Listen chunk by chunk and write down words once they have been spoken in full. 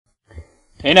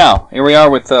Hey now, here we are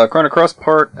with Chrono Cross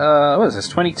part, what is this,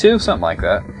 22? Something like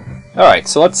that. Alright,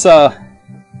 so let's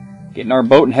get in our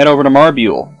boat and head over to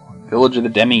Marbule, village of the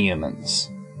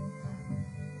demi-humans.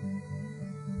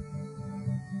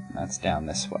 That's down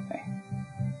this way.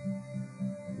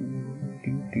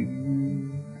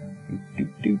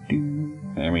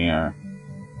 There we are.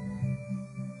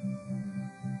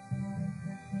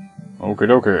 Okie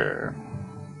dokie.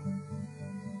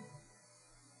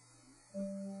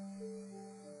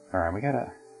 Alright, we gotta...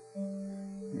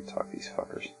 Let me talk to these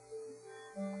fuckers.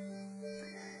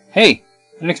 Hey!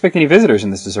 I didn't expect any visitors in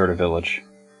this deserted village.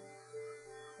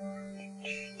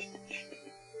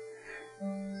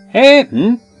 Hey!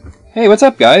 Hey, what's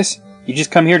up, guys? You just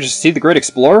come here just to see the Great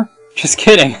Explorer? Just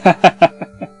kidding!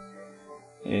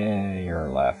 Yeah, you're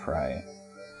a laugh, right?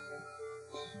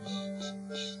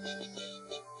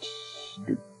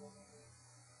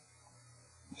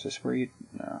 Is this where you...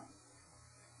 No.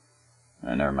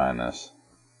 Oh, never mind this.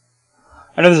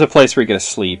 I know there's a place where you get to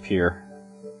sleep here.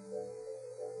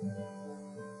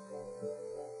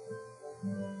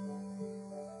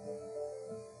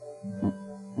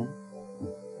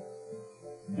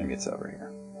 Maybe it's over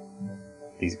here.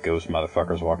 These ghost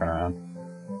motherfuckers walking around.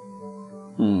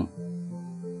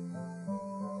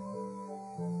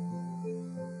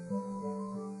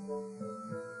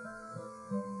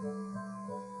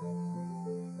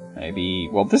 Maybe...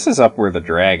 Well, this is up where the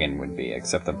dragon would be,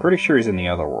 except I'm pretty sure he's in the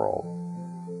other world.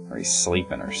 Or he's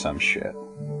sleeping or some shit.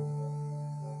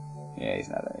 Yeah, he's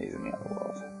not. He's in the other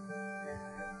world.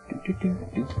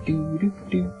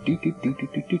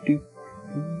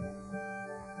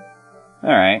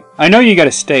 Alright. I know you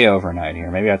gotta stay overnight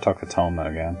here. Maybe I'll talk to Toma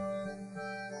again.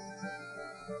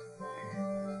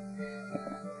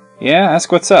 Yeah,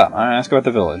 ask what's up. Ask about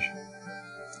the village.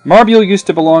 Marbule used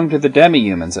to belong to the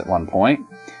demi-humans at one point.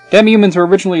 Demi-humans were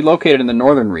originally located in the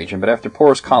northern region, but after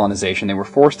porous colonization they were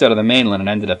forced out of the mainland and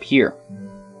ended up here.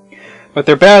 But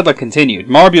their bad luck continued.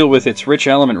 Marbule, with its rich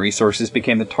element resources,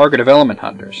 became the target of element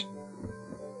hunters.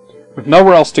 With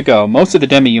nowhere else to go, most of the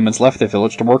demi-humans left the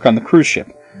village to work on the cruise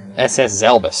ship, SS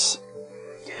Zelbus.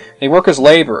 They work as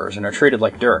laborers and are treated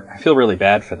like dirt. I feel really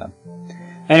bad for them.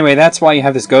 Anyway, that's why you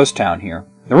have this ghost town here.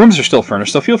 The rooms are still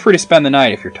furnished, so feel free to spend the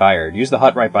night if you're tired. Use the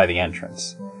hut right by the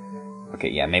entrance. Okay,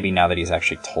 yeah, maybe now that he's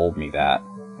actually told me that,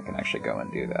 I can actually go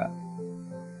and do that.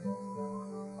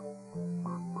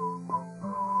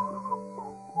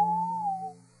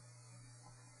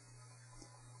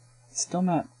 It's still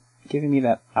not giving me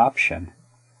that option.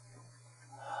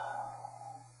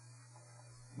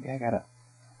 Maybe I gotta...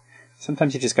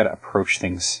 Sometimes you just gotta approach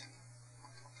things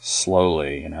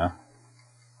slowly, you know?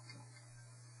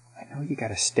 I know you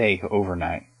gotta stay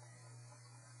overnight.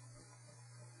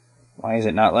 Why is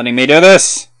it not letting me do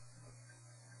this?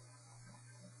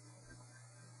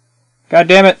 God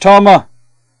damn it, Toma!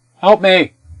 Help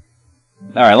me!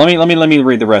 Alright, let me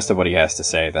read the rest of what he has to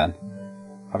say then.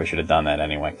 Probably should have done that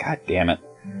anyway. God damn it.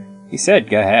 He said,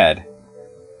 go ahead.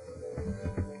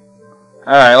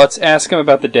 Alright, let's ask him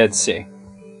about the Dead Sea.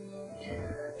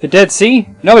 The Dead Sea?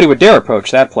 Nobody would dare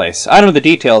approach that place. I don't know the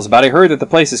details, but I heard that the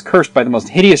place is cursed by the most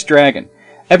hideous dragon.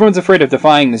 Everyone's afraid of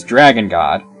defying this dragon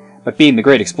god. But being the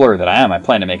great explorer that I am, I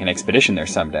plan to make an expedition there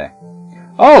someday.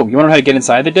 Oh, you want to know how to get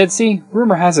inside the Dead Sea?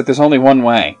 Rumor has it there's only one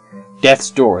way.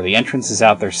 Death's Door. The entrance is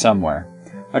out there somewhere.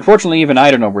 Unfortunately, even I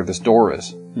don't know where this door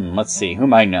is. Let's see. Who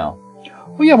might know?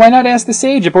 Oh yeah, why not ask the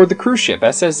sage aboard the cruise ship,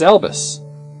 SS Zelbus?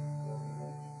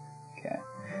 Okay.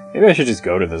 Maybe I should just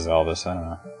go to the Zelbus. I don't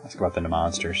know. Ask about the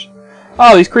monsters.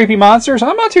 Oh, these creepy monsters?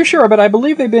 I'm not too sure, but I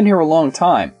believe they've been here a long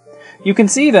time. You can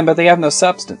see them, but they have no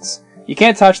substance. You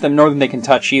can't touch them, nor they can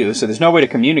touch you, so there's no way to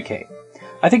communicate.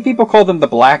 I think people call them the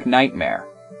Black Nightmare.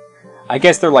 I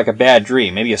guess they're like a bad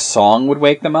dream. Maybe a song would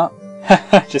wake them up?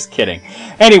 Just kidding.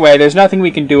 Anyway, there's nothing we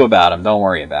can do about them. Don't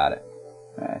worry about it.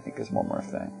 I think there's one more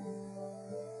thing.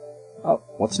 Oh,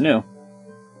 what's new?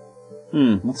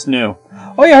 What's new?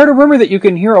 Oh yeah, I heard a rumor that you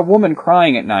can hear a woman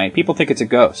crying at night. People think it's a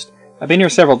ghost. I've been here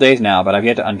several days now, but I've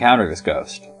yet to encounter this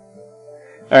ghost.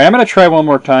 Alright, I'm going to try one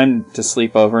more time to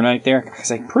sleep overnight there,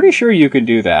 because I'm pretty sure you can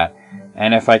do that.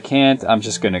 And if I can't, I'm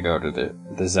just going to go to the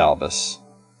Zelbus.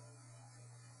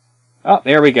 Oh,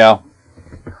 there we go.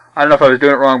 I don't know if I was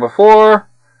doing it wrong before,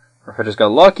 or if I just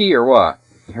got lucky, or what.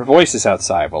 Your voice is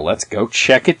outside. Well, let's go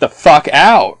check it the fuck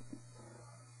out!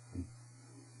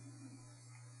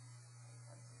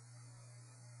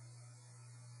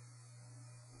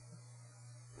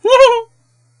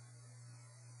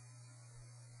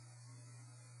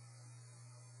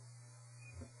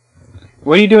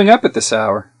 What are you doing up at this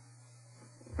hour?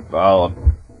 Well,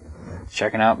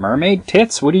 checking out mermaid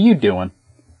tits? What are you doing?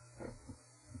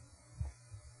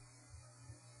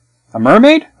 A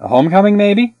mermaid? A homecoming,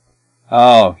 maybe?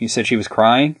 Oh, you said she was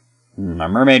crying? A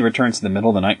mermaid returns to the middle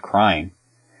of the night crying.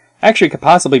 Actually, it could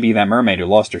possibly be that mermaid who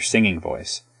lost her singing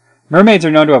voice. Mermaids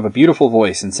are known to have a beautiful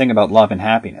voice and sing about love and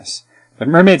happiness, but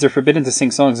mermaids are forbidden to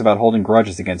sing songs about holding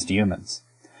grudges against humans.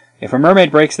 If a mermaid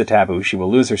breaks the taboo, she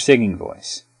will lose her singing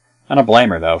voice. I don't blame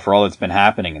her, though, for all that's been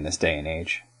happening in this day and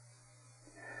age.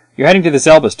 You're heading to the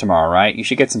Zelbus tomorrow, right? You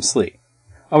should get some sleep.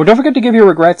 Oh, don't forget to give your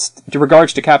regards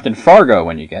to Captain Fargo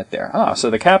when you get there. Ah, so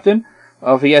the captain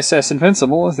of the SS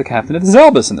Invincible is the captain of the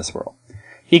Zelbus in this world.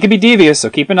 He can be devious, so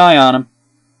keep an eye on him.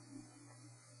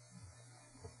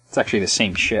 It's actually the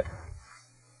same ship.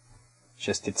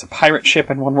 Just it's a pirate ship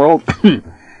in one world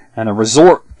and a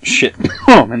resort ship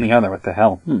in the other. What the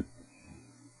hell?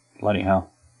 Bloody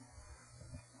hell.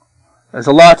 There's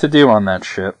a lot to do on that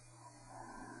ship.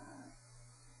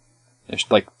 There's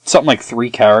something like 3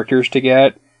 characters to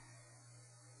get.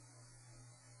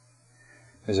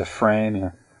 There's a frame.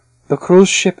 Yeah. The cruise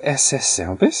ship SS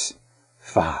Zelbus?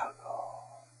 Fargo.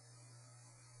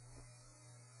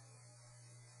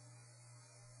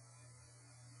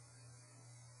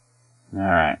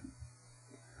 Alright.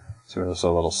 So there's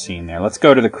a little scene there. Let's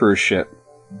go to the cruise ship.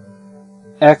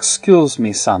 Excuse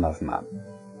me, son of man.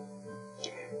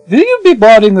 Will you be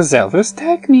boarding the Zelbus?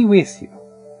 Take me with you.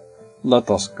 Let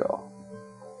us go.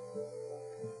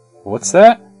 What's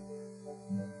that?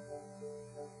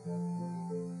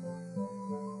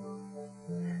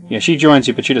 Yeah, she joins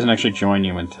you, but she doesn't actually join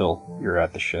you until you're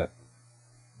at the ship.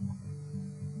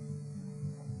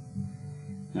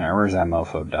 Alright, where's that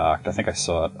mofo docked? I think I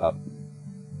saw it up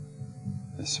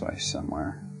this way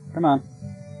somewhere. Come on.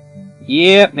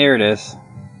 Yep, there it is.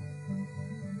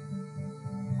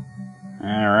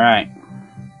 Alright.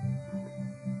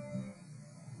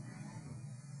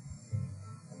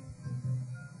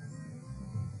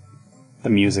 The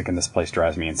music in this place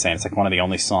drives me insane. It's like one of the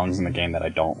only songs in the game that I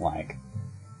don't like.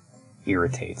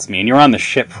 Irritates me. And you're on the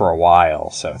ship for a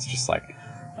while, so it's just like,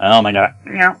 oh my god.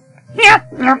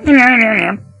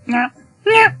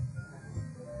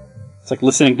 It's like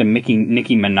listening to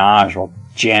Nicki Minaj while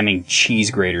jamming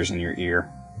cheese graters in your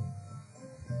ear.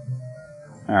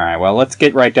 Alright, well, let's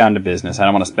get right down to business. I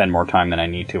don't want to spend more time than I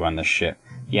need to on this ship.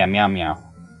 Yeah, meow meow.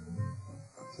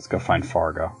 Let's go find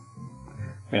Fargo.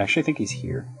 Wait, I actually think he's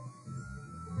here.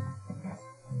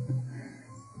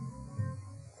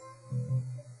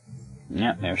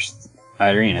 Yeah, there's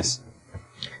Irenas.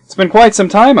 It's been quite some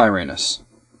time, Irenas.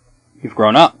 You've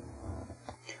grown up.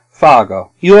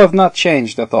 Fargo, you have not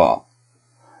changed at all.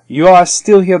 You are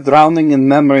still here drowning in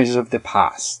memories of the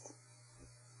past.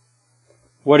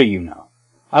 What do you know?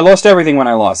 I lost everything when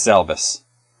I lost Zelbus.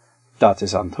 That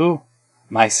is untrue.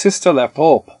 My sister left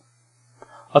hope.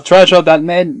 A treasure that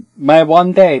may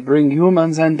one day bring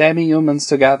humans and demi-humans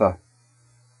together.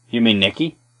 You mean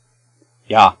Nikki?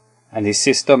 Yeah, and his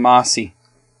sister Marcy.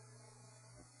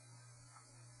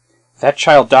 That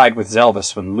child died with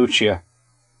Zelbus when Lucia...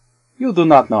 You do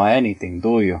not know anything,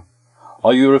 do you?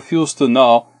 Or you refuse to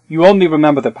know, you only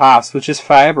remember the past, which is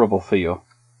favorable for you.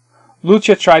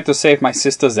 Lucia tried to save my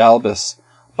sister Zelbus,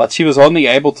 but she was only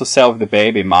able to save the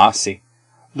baby, Marcy.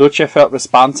 Lucia felt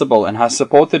responsible and has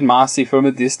supported Marcy from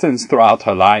a distance throughout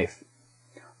her life.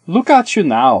 Look at you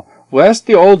now. Where's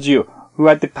the old you, who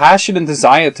had the passion and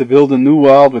desire to build a new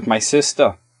world with my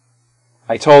sister?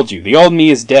 I told you, the old me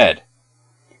is dead.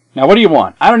 Now what do you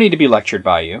want? I don't need to be lectured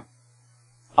by you.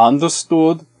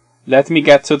 Understood. Let me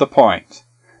get to the point.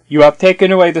 You have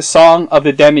taken away the song of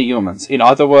the demi-humans. In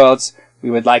other words,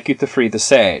 we would like you to free the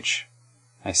sage.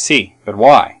 I see, but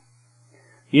why?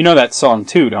 You know that song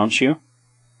too, don't you?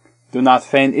 Do not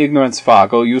feign ignorance,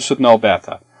 Fargo. You should know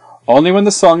better. Only when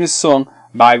the song is sung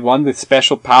by one with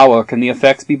special power can the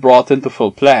effects be brought into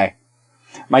full play.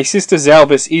 My sister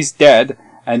Zelbus is dead,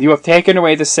 and you have taken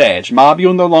away the sage.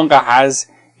 Marbule no longer has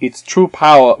its true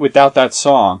power without that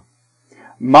song.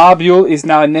 Marbule is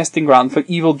now a nesting ground for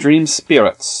evil dream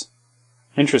spirits.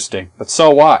 Interesting, but so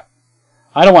what?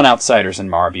 I don't want outsiders in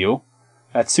Marbule.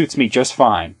 That suits me just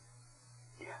fine.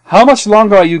 How much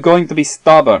longer are you going to be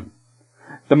stubborn?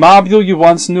 The Marbule you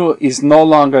once knew is no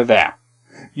longer there.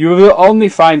 You will only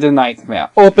find a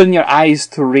nightmare. Open your eyes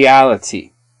to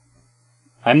reality.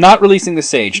 I'm not releasing the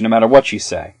sage, no matter what you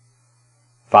say.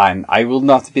 Fine, I will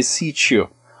not beseech you.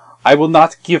 I will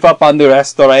not give up on the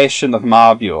restoration of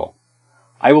Marbule.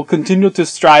 I will continue to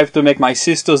strive to make my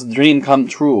sister's dream come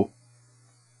true.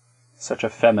 Such a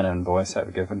feminine voice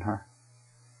I've given her.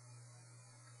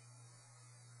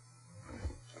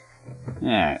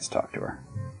 Yeah, let's talk to her.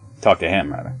 Talk to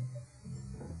him, rather.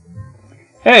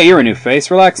 Hey, you're a new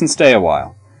face. Relax and stay a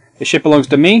while. This ship belongs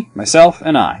to me, myself,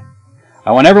 and I.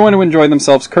 I want everyone to enjoy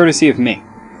themselves courtesy of me.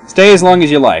 Stay as long as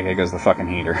you like. There goes the fucking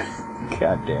heater.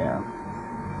 God damn.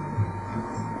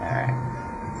 Alright.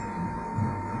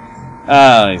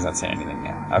 Oh, he's not saying anything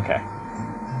now. Okay.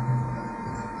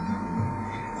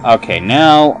 Okay,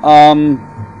 now,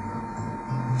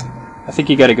 I think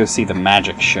you gotta go see the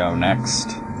magic show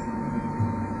next.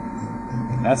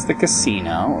 That's the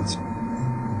casino.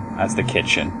 That's the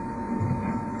kitchen.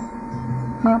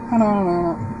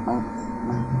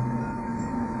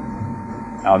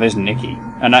 Oh, there's Nikki.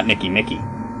 Not Nikki, Mickey.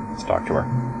 Let's talk to her.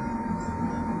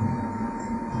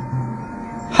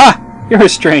 Ha! You're a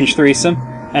strange threesome.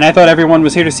 And I thought everyone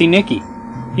was here to see Nikki.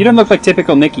 You don't look like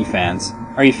typical Nikki fans.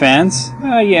 Are you fans?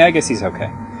 Yeah, I guess he's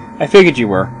okay. I figured you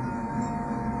were.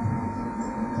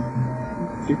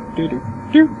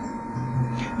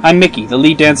 I'm Mickey, the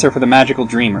lead dancer for the Magical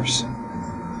Dreamers.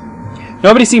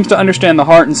 Nobody seems to understand the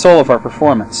heart and soul of our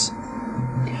performance.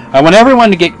 I want everyone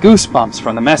to get goosebumps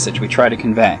from the message we try to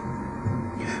convey.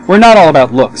 We're not all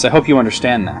about looks. I hope you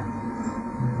understand that.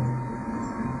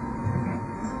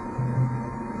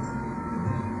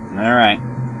 Alright.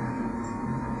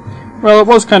 Well, it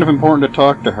was kind of important to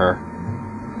talk to her.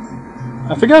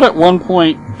 I forgot at one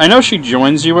point... I know she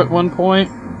joins you at one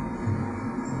point.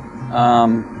 I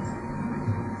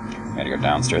gotta go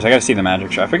downstairs. I gotta see the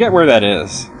magic show. I forget where that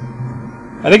is.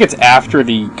 I think it's after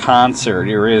the concert.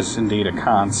 There is indeed a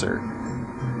concert.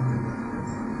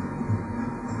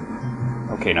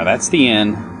 Okay, now that's the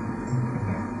inn.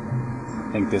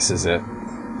 I think this is it.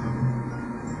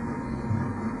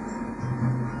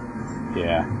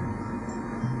 Yeah.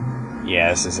 Yeah,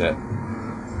 this is it.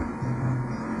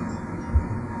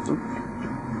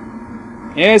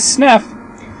 Here's Sniff.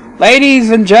 Ladies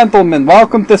and gentlemen,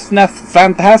 welcome to Sniff's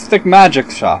fantastic magic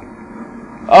shop.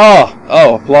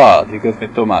 Oh, applaud. You give me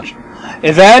too much.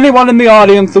 Is there anyone in the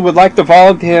audience who would like to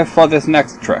volunteer for this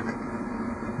next trick?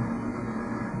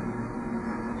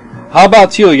 How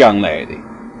about you, young lady?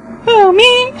 Oh,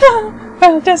 me?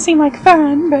 Well, it does seem like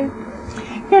fun, but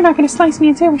you're not going to slice me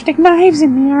in two or stick knives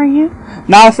in me, are you?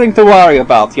 Nothing to worry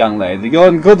about, young lady. You're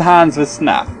in good hands with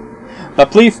Sniff. But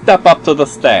please step up to the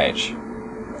stage.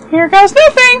 Here goes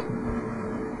nothing!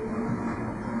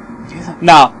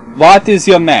 Now, what is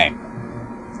your name?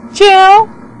 Jill.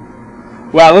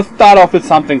 Well, let's start off with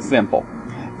something simple.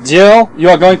 Jill, you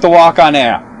are going to walk on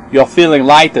air. You're feeling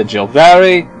lighter, Jill.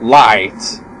 Very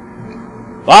light.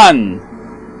 1,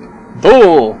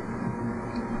 2,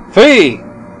 3.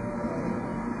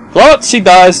 Float, she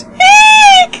does.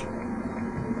 Eek!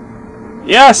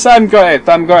 Yes, I'm great.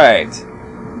 I'm great.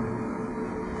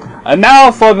 And now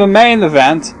for the main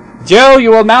event. Jill,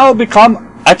 you will now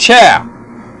become a chair.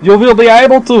 You will be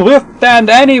able to withstand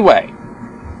any weight.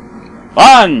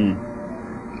 1,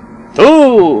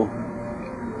 2,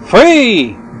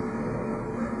 3.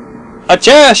 A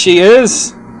chair she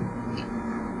is.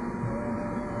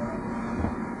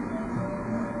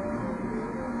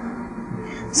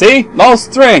 See? No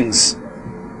strings.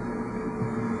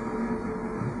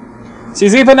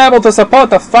 She's even able to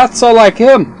support a fatso like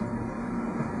him.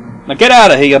 Now get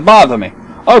out of here, you bother me.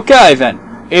 Okay then,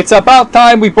 it's about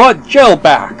time we brought Jill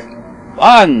back.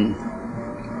 1,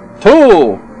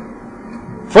 2,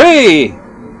 3.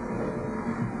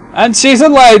 And she's a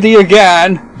lady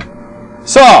again.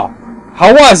 So,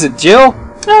 how was it, Jill?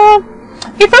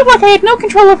 It felt like I had no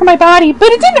control over my body,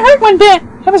 but it didn't hurt one bit.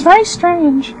 It was very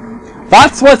strange.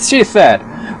 That's what she said.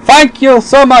 Thank you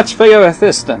so much for your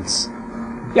assistance.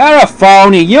 You're a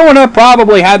phony. You and her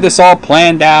probably had this all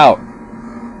planned out.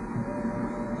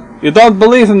 You don't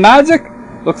believe in magic?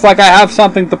 Looks like I have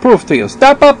something to prove to you.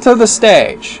 Step up to the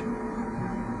stage.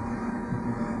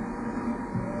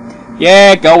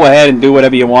 Yeah, go ahead and do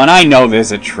whatever you want. I know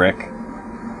there's a trick.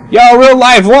 You're a real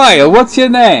live liar. What's your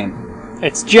name?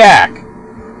 It's Jack.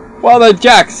 Well then,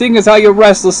 Jack, seeing as how you're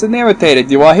restless and irritated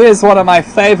you are, here's one of my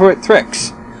favorite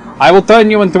tricks. I will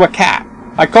turn you into a cat.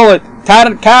 I call it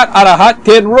tatted cat on a hot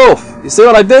tin roof. You see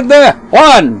what I did there?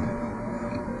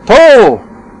 1, 2,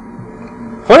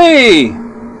 3.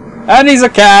 And he's a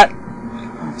cat.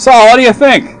 So, what do you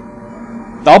think?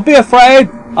 Don't be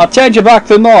afraid. I'll change you back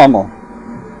to normal.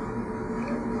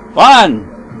 1,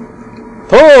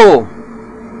 2,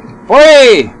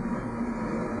 3.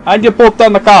 And you pooped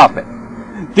on the carpet.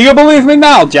 Do you believe me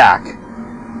now, Jack?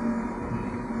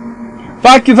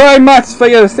 Thank you very much for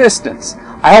your assistance.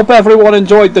 I hope everyone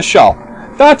enjoyed the show.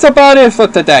 That's about it for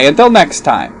today. Until next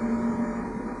time.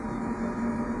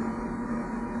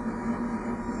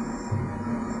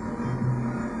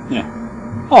 Yeah.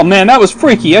 Oh man, that was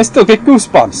freaky. I still get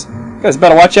goosebumps. You guys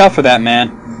better watch out for that, man.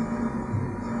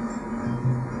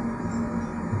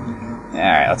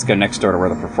 Alright, let's go next door to where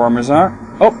the performers are.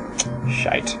 Oh,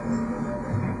 shite.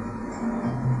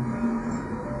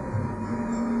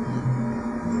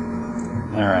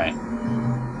 Alright.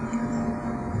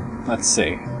 Let's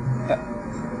see.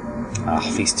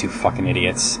 Oh, these two fucking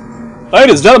idiots.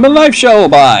 Ladies and gentlemen, life show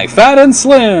by Fat and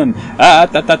Slim.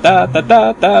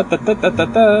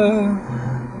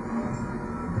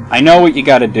 I know what you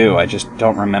gotta do, I just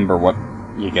don't remember what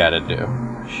you gotta do.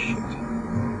 Shit.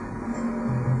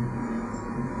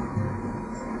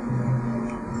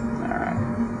 Alright.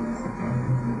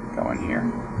 Go in here.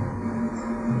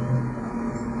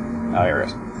 Oh, here it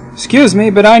is. Excuse me,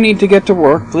 but I need to get to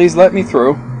work. Please let me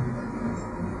through.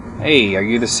 Hey, are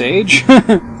you the sage?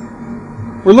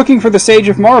 We're looking for the Sage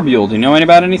of Marbule. Do you know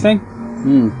about anything?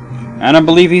 I don't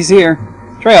believe he's here.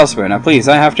 Try elsewhere. Now, please,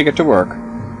 I have to get to work.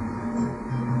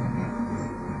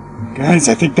 Guys,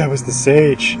 I think that was the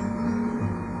sage.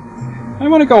 I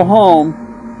want to go home.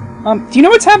 Do you know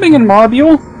what's happening in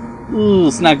Marbule? Ooh,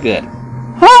 it's not good.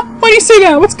 Huh? Why do you say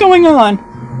that? What's going on?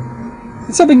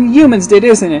 It's something humans did,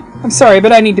 isn't it? I'm sorry,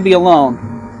 but I need to be alone.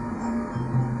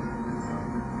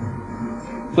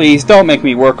 Please, don't make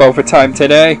me work overtime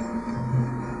today.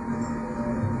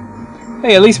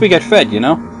 Hey, at least we get fed, you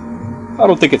know? I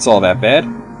don't think it's all that bad.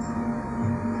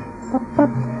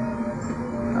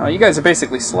 Oh, you guys are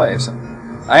basically slaves.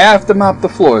 I have to mop the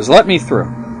floors. Let me through.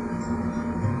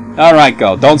 Alright,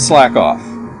 go. Don't slack off.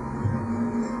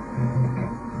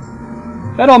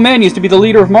 That old man used to be the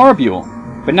leader of Marbule,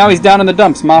 but now he's down in the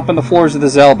dumps mopping the floors of the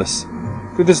Zelbus.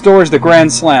 Through this door is the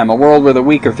Grand Slam, a world where the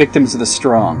weak are victims of the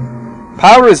strong.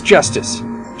 Power is justice,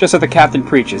 just as the captain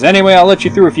preaches. Anyway, I'll let you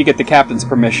through if you get the captain's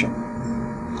permission.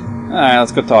 Alright,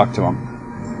 let's go talk to him.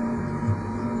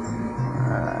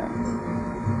 Alright.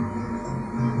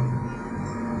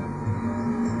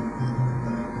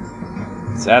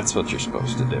 So that's what you're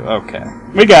supposed to do. Okay.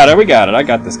 We got it, I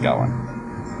got this going.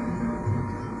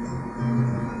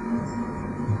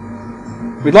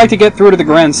 We'd like to get through to the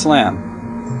Grand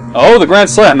Slam. Oh, the Grand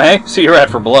Slam, eh? So you're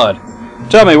out for blood.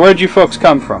 Tell me, where'd you folks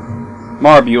come from?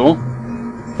 Marbule.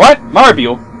 What?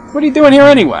 Marbule? What are you doing here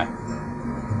anyway?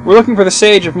 We're looking for the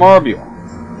Sage of Marbule.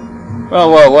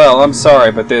 Well, I'm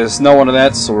sorry, but there's no one of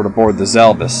that sort aboard the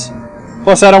Zelbus.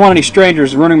 Plus, I don't want any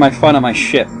strangers ruining my fun on my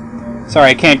ship. Sorry,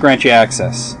 I can't grant you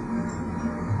access.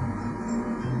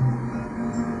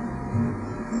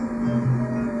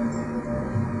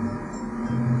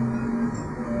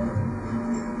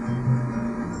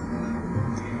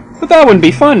 But that wouldn't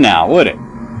be fun now, would it?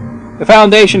 The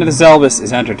foundation of the Zelbus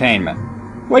is entertainment.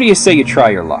 Why do you say you try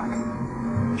your luck?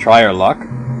 Try your luck?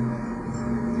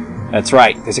 That's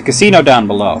right. There's a casino down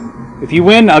below. If you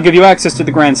win, I'll give you access to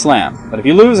the Grand Slam. But if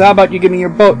you lose, how about you give me your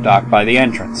boat dock by the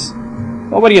entrance?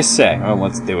 Well, what do you say? Well,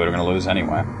 let's do it. We're going to lose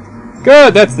anyway.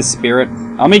 Good, that's the spirit.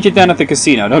 I'll meet you down at the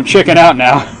casino. Don't chicken out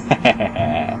now.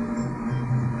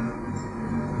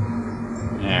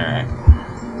 Alright.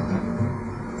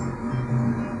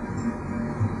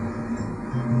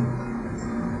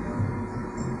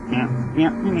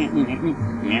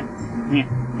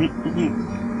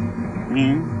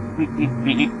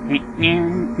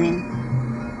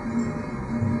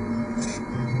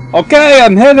 Okay,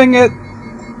 I'm hitting it.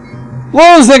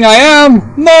 Losing I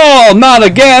am! No, not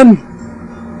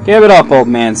again! Give it up, old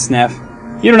man Sniff.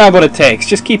 You don't have what it takes.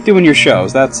 Just keep doing your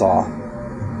shows, that's all.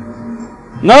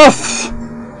 Enough!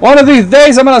 One of these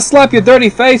days I'm gonna slap your dirty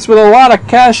face with a lot of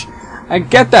cash and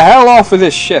get the hell off of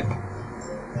this ship.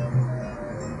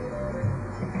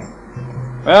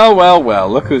 Well,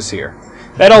 look who's here.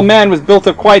 That old man was built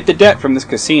up quite the debt from this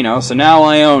casino, so now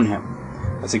I own him.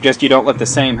 I suggest you don't let the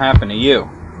same happen to you.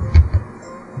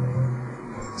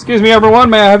 Excuse me, everyone.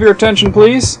 May I have your attention,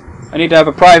 please? I need to have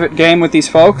a private game with these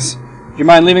folks. Do you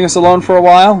mind leaving us alone for a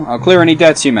while? I'll clear any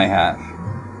debts you may have.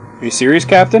 Are you serious,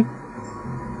 Captain?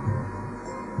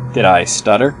 Did I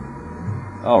stutter?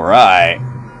 Alright.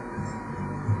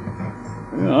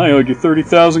 Well, I owed you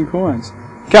 30,000 coins.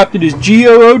 Captain is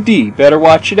G-O-O-D. Better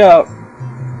watch it out.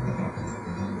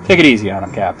 Take it easy on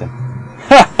him, Captain.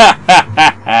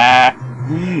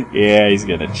 Yeah, he's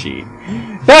gonna cheat.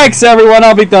 Thanks, everyone.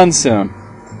 I'll be done soon.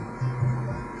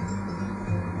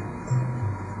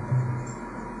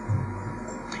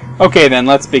 Okay, then,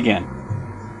 let's begin.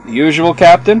 The usual,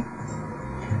 Captain?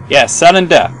 Yes, sudden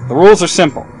death. The rules are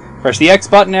simple. Press the X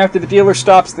button after the dealer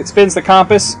spins the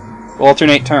compass. We'll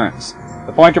alternate turns.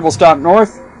 The pointer will stop on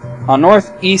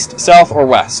north, east, south, or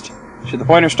west. Should the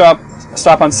pointer stop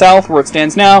on south, where it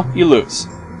stands now, you lose.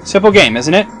 Simple game,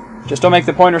 isn't it? Just don't make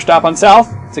the pointer stop on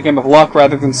south. It's a game of luck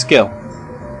rather than skill.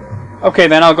 Okay,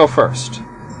 then I'll go first.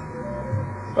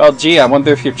 Well, gee, I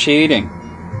wonder if you're cheating.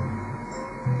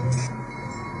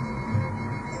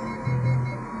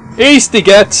 East he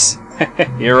gets!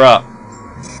 You're up.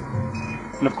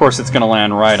 And of course it's going to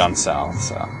land right on south,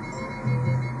 so...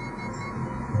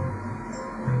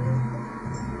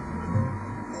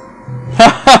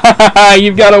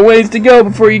 You've got a ways to go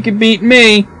before you can beat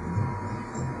me.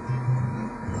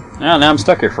 Well, now I'm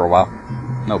stuck here for a while.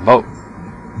 No boat.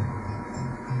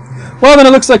 Well, then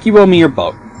it looks like you owe me your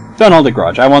boat. Don't hold a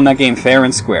grudge. I won that game fair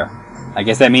and square. I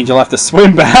guess that means you'll have to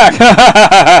swim back.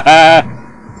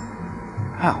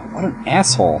 Wow, what an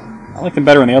asshole. I like him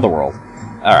better in the other world.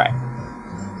 Alright.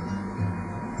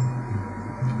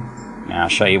 Now I'll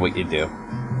show you what you do.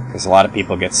 Because a lot of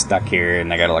people get stuck here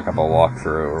and they gotta look up a walkthrough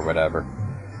or whatever.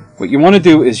 What you want to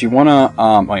do is you want to,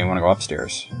 you want to go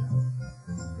upstairs.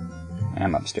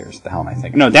 I'm upstairs. What the hell am I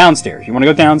thinking? No, downstairs. You want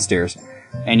to go downstairs.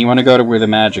 And you want to go to where the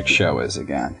magic show is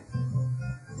again.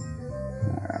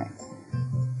 Alright.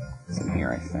 It's in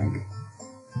here, I think.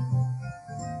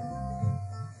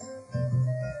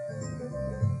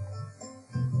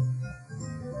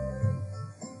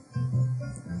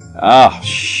 Oh,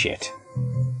 shit.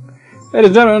 Ladies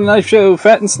and gentlemen, live show,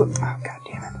 fat and slim. Oh, god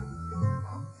damn it.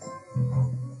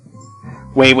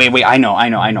 Wait. I know. I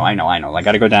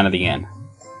gotta go down to the inn.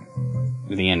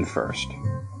 To the inn first.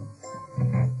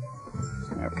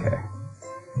 Okay.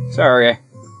 Sorry.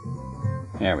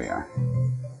 There we are.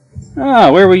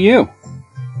 Ah, where were you?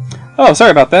 Oh,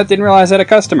 sorry about that. Didn't realize I had a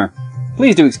customer.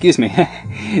 Please do excuse me.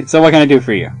 So what can I do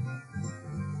for you?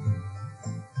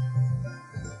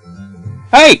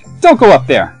 Hey! Don't go up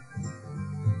there!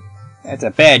 That's a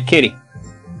bad kitty.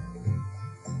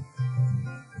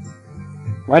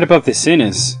 Right above this inn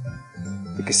is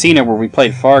the casino where we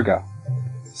played Fargo.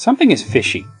 Something is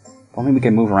fishy. If only we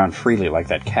can move around freely like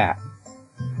that cat.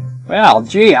 Well,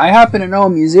 gee, I happen to know a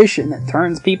musician that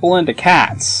turns people into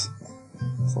cats.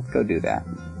 So let's go do that.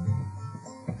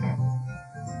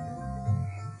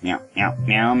 Meow, meow,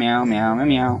 meow, meow, meow, meow,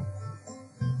 meow.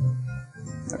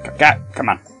 Okay, cat, come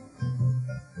on.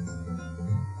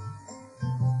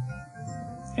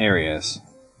 Here he is.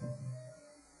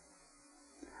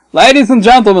 Ladies and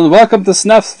gentlemen, welcome to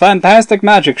Snuff's Fantastic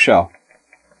Magic Show.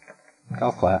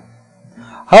 Golf clap.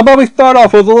 How about we start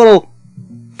off with a little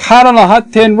cat on a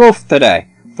hot tin roof today?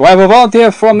 Do I have a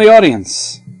volunteer from the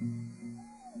audience?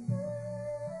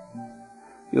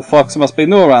 You folks must be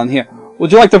new around here.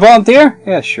 Would you like to volunteer?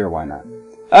 Yeah, sure, why not?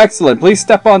 Excellent, please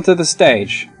step onto the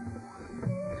stage.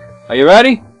 Are you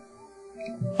ready?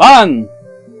 1,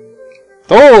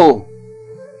 2,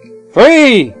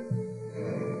 3!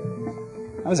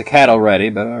 I was a cat already,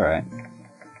 but alright.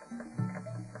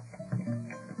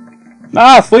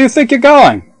 Ah, where do you think you're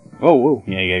going? Oh, whoa.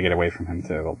 Yeah, you gotta get away from him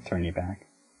too. I'll turn you back.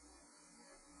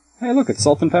 Hey, look, it's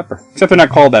salt and pepper. Except they're not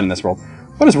called that in this world.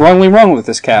 What is wrong with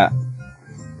this cat?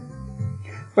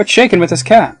 What's shaking with this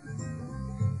cat?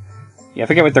 Yeah, I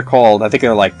forget what they're called. I think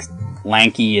they're like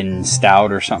lanky and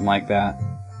stout or something like that.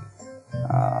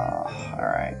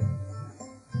 Alright.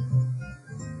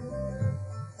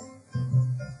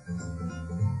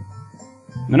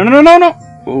 No!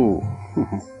 Ooh.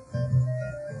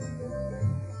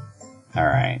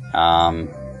 Alright, I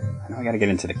know I gotta get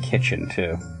into the kitchen,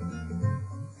 too.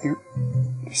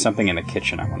 There's something in the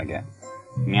kitchen I want to get.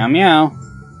 Meow, meow.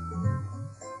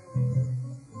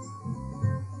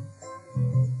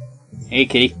 Hey,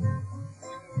 kitty.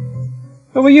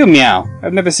 Who are you, meow?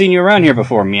 I've never seen you around here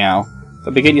before, meow.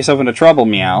 Don't be getting yourself into trouble,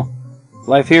 meow.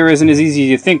 Life here isn't as easy as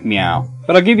you think, meow.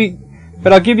 But I'll give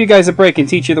you guys a break and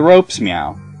teach you the ropes,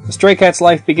 meow. The stray cat's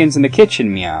life begins in the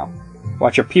kitchen, meow.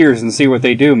 Watch your peers and see what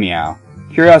they do, meow.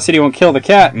 Curiosity won't kill the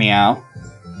cat, meow.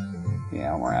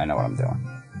 Yeah, don't worry, I know what I'm doing.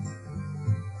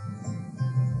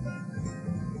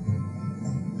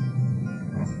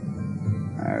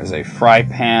 There's a fry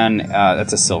pan.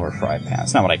 That's a silver fry pan.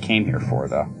 That's not what I came here for,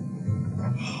 though.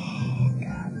 Oh,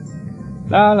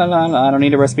 God. La la la la, I don't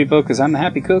need a recipe book because I'm the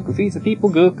happy cook who feeds the people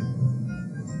gook.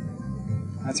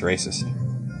 That's racist.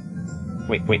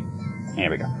 Wait. Here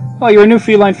we go. Oh, you're a new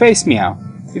feline face, meow.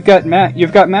 You've got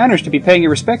manners to be paying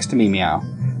your respects to me, meow.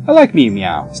 I like me,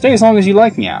 meow. Stay as long as you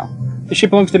like, meow. This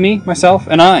ship belongs to me, myself,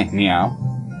 and I, meow.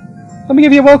 Let me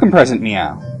give you a welcome present,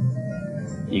 meow.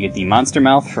 You get the monster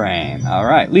mouth frame.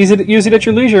 Alright, use it at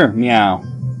your leisure, meow.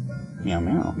 Meow,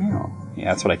 meow, meow. Yeah,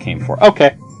 that's what I came for.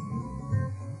 Okay.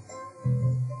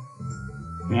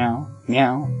 Meow,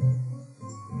 meow.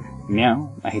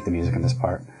 Meow. I hate the music in this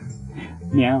part.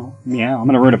 Meow, meow. I'm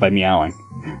gonna ruin it by meowing.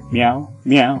 Meow,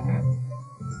 meow.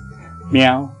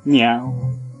 Meow,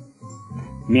 meow.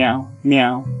 Meow,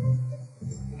 meow.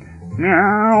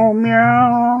 Meow,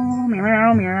 meow.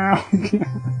 Meow, meow.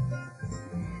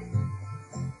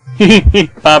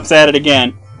 Pops at it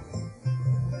again.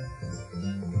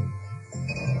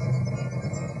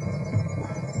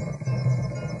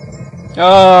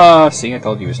 Oh, see, I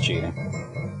told you he was cheating.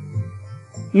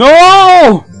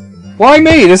 No! Why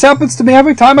me? This happens to me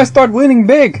every time I start winning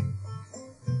big.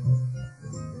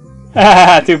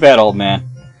 Ah, too bad, old man.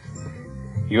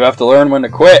 You have to learn when to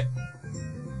quit.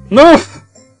 Noof!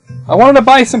 I wanted to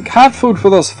buy some cat food for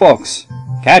those folks.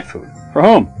 Cat food? For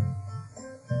whom?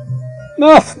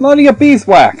 Noof! None of your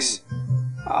beeswax.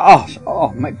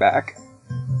 Oh, my back.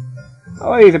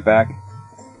 Oh, I ate it back.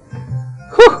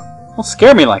 Whew! Don't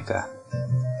scare me like that.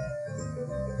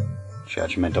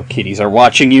 Judgmental kitties are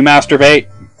watching you masturbate.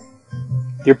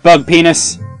 Your bug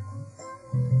penis.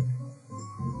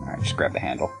 Alright, just grab the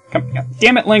handle. Come,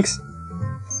 damn it, Lynx!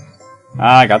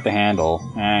 Ah, I got the handle.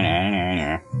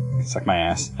 Suck my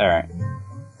ass. Alright.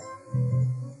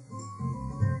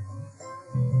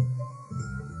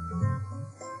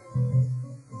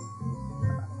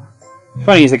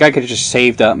 Funny is the guy could have just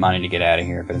saved up money to get out of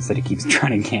here, but instead he keeps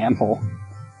trying to gamble.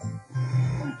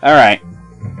 Alright.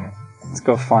 Let's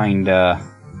go find,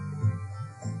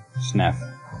 Sniff.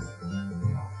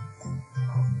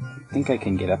 I think I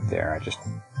can get up there, I just...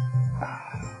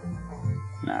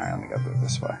 No, let me go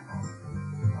this way.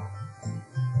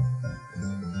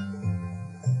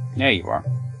 There you are.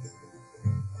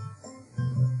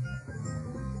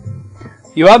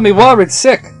 You had me worried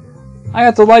sick. I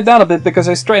had to lie down a bit because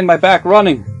I strained my back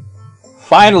running.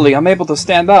 Finally, I'm able to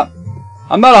stand up.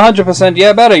 I'm not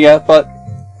 100% better yet, but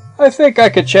I think I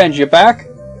could change your back.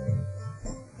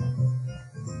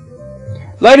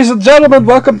 Ladies and gentlemen,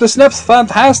 welcome to Snip's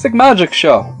Fantastic Magic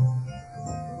Show.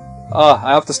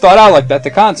 I have to start out like that to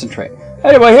concentrate.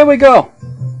 Anyway, here we go.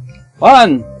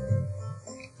 1,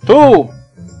 2,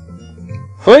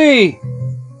 3.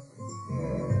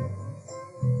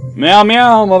 Meow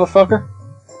meow, motherfucker.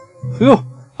 Phew,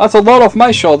 that's a load off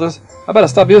my shoulders. I better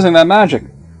stop using that magic.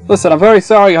 Listen, I'm very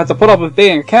sorry you had to put up with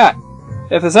being a cat.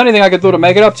 If there's anything I could do to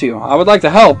make it up to you, I would like to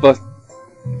help, but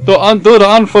due to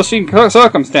unforeseen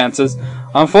circumstances,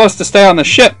 I'm forced to stay on the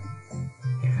ship.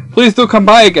 Please do come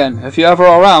by again, if you're ever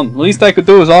around. The least I could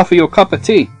do is offer you a cup of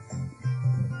tea.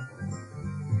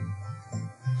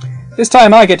 This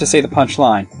time I get to say the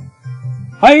punchline.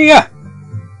 Hiya!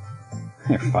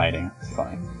 They're fighting. It's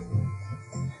fine.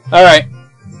 Alright.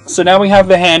 So now we have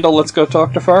the handle. Let's go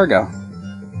talk to Fargo.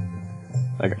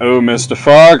 Like, oh, Mr.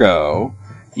 Fargo,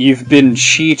 you've been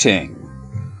cheating.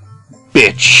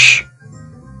 Bitch.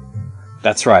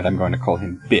 That's right, I'm going to call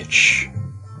him Bitch.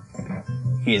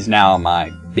 He is now my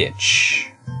bitch.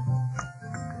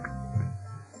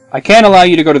 I can't allow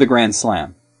you to go to the Grand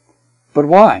Slam. But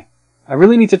why? I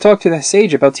really need to talk to the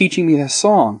sage about teaching me this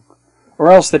song,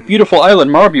 or else that beautiful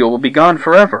island Marbule will be gone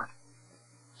forever.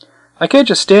 I can't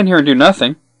just stand here and do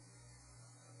nothing.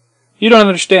 You don't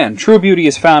understand. True beauty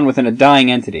is found within a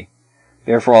dying entity.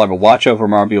 Therefore, I will watch over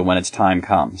Marbule when its time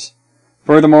comes.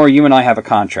 Furthermore, you and I have a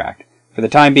contract. For the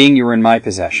time being, you are in my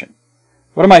possession.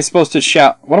 What am I supposed to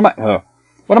shout? What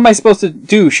am I supposed to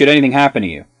do should anything happen to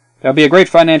you? That would be a great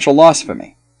financial loss for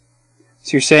me.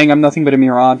 So you're saying I'm nothing but a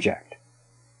mere object.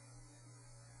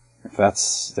 If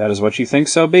that is what you think,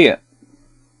 so be it.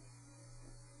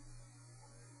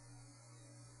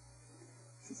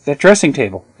 That dressing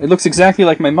table. It looks exactly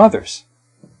like my mother's.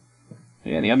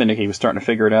 Yeah, the other Nicky was starting to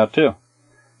figure it out, too.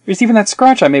 There's even that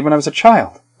scratch I made when I was a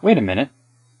child. Wait a minute.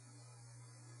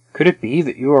 Could it be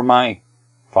that you are my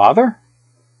father?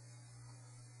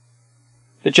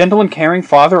 The gentle and caring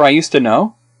father I used to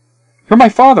know? You're my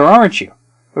father, aren't you?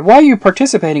 But why are you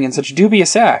participating in such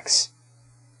dubious acts?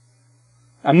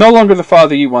 I'm no longer the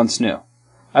father you once knew.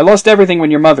 I lost everything when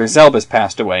your mother, Zelbas,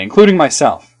 passed away, including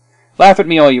myself. Laugh at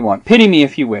me all you want. Pity me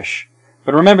if you wish.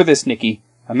 But remember this, Nicky.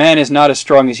 A man is not as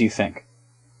strong as you think.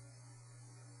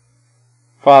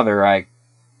 Father,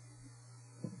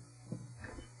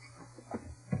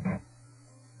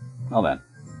 Well then.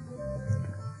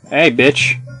 Hey,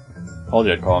 bitch. Told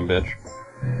you I'd call him bitch.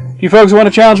 You folks want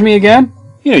to challenge me again?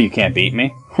 You know you can't beat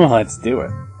me. Well, let's do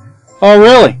it. Oh,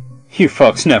 really? You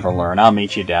folks never learn. I'll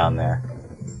meet you down there.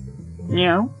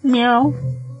 Meow, meow.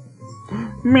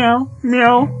 Meow,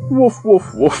 meow. Woof,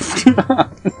 woof, woof.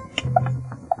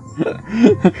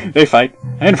 They fight.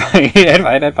 And fight. And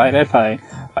fight. And fight. And fight.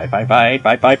 Fight, fight, fight.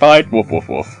 Fight, fight, fight. Woof, woof,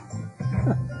 woof.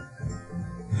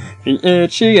 Be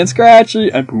itchy and scratchy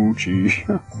and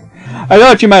poochy. I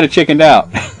thought you might have chickened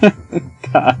out.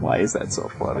 God, why is that so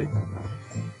funny?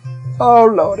 Oh,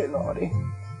 lordy, lordy.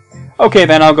 Okay,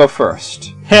 then I'll go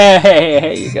first.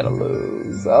 Hey, you're gonna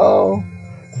lose. Oh.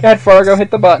 Go ahead, Fargo,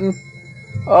 hit the button.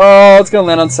 Oh, it's gonna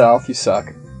land on South. You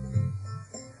suck.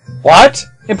 What?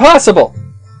 Impossible!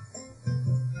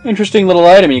 Interesting little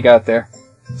item you got there.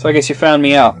 So I guess you found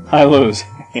me out. I lose.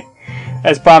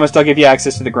 As promised, I'll give you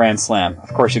access to the Grand Slam.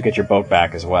 Of course, you'll get your boat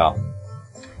back as well.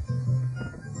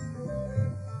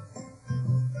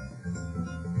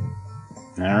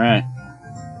 Alright.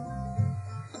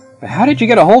 But how did you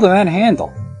get a hold of that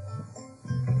handle?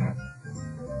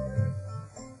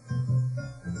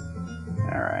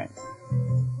 Alright.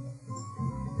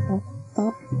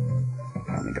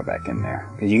 Let me go back in there.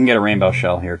 Because you can get a rainbow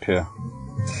shell here, too.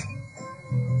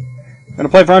 Gonna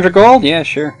play for 100 gold? Yeah,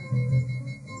 sure.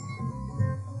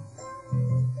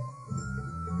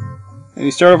 And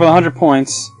you start off with 100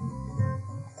 points.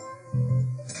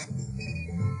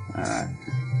 Alright.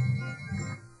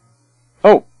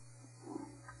 Oh!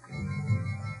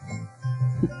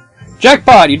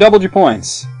 Jackpot! You doubled your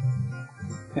points.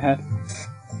 Go ahead.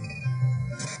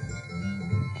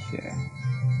 Okay.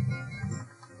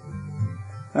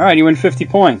 Alright, you win 50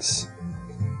 points.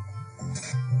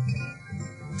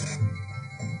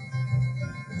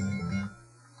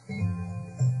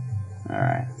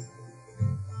 Alright.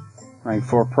 Rank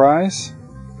 4 prize.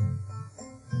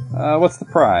 What's the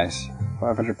prize?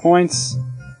 500 points.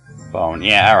 Bone.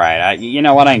 Yeah, alright. You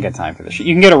know what? I ain't got time for this shit.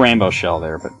 You can get a rainbow shell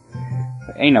there, but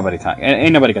ain't nobody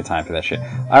got time for that shit.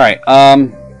 Alright,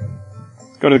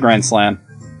 go to the Grand Slam.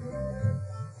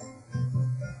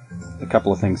 A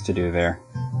couple of things to do there.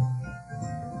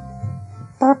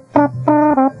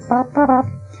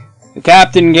 The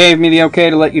captain gave me the okay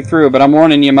to let you through, but I'm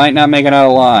warning you might not make it out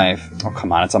alive. Oh,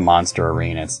 come on, it's a monster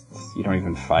arena. You don't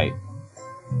even fight.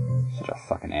 Such a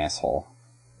fucking asshole.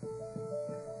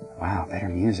 Wow, better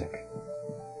music.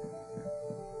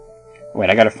 Wait,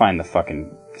 I gotta find the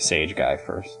fucking Sage guy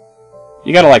first.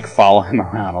 You gotta, like, follow him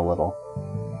around a little.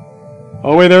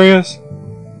 Oh, wait, there he is.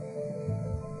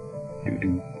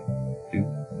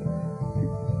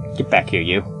 Get back here,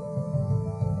 you.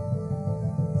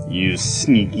 You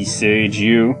sneaky Sage,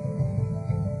 you.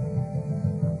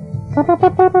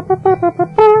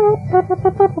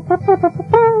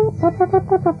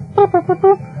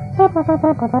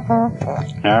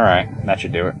 Alright, that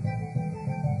should do it.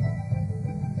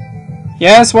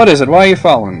 Yes, what is it? Why are you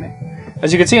following me?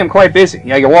 As you can see, I'm quite busy.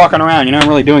 Yeah, you're walking around, you're not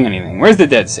really doing anything. Where's the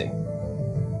Dead Sea?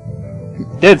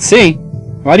 Dead Sea?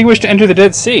 Why do you wish to enter the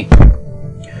Dead Sea?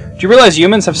 Do you realize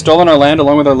humans have stolen our land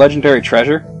along with our legendary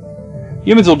treasure?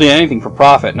 Humans will do anything for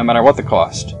profit, no matter what the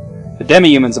cost. The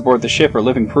demi-humans aboard the ship are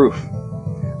living proof.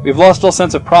 We have lost all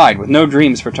sense of pride, with no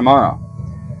dreams for tomorrow.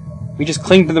 We just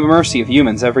cling to the mercy of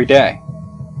humans every day.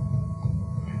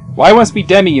 Why must we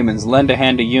demi-humans lend a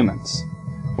hand to humans?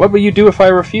 What will you do if I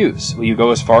refuse? Will you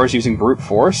go as far as using brute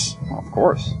force? Well, of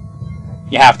course.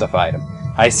 You have to fight him.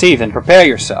 I see, then prepare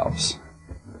yourselves.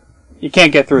 You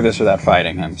can't get through this without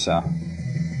fighting him, so...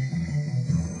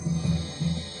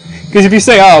 Because if you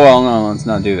say, oh, well, no, let's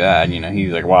not do that, you know,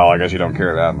 he's like, well, I guess you don't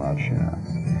care that much, you know.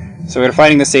 So we're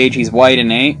fighting the Sage, he's white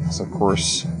and 8, so of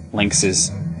course, Lynx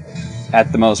is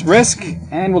at the most risk,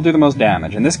 and will do the most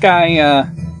damage. And this guy, I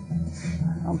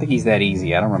don't think he's that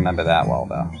easy, I don't remember that well,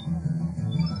 though.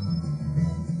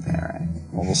 Alright,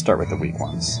 well, we'll start with the weak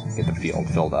ones, get the field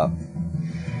filled up.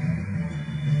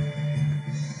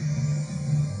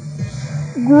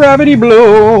 Gravity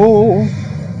blow!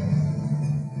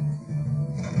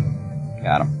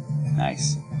 Got him.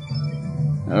 Nice.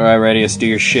 Alright, Radius, do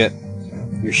your shit.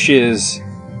 Your shiz.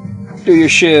 Do your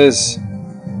shiz.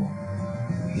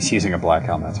 He's using a black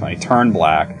helmet, that's funny. Turn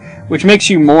black, which makes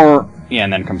you more... Yeah,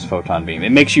 and then comes Photon Beam.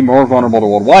 It makes you more vulnerable to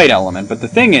a white element, but the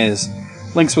thing is,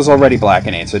 Lynx was already black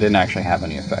and 8, so it didn't actually have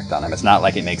any effect on him. It's not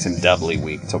like it makes him doubly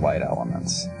weak to white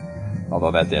elements.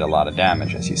 Although that did a lot of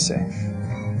damage, as you see. Go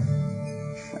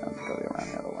around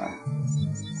the other way.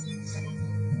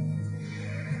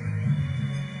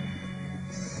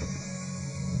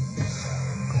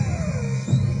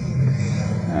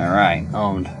 Alright,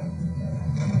 owned.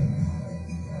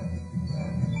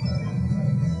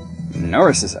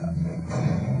 Norris is up.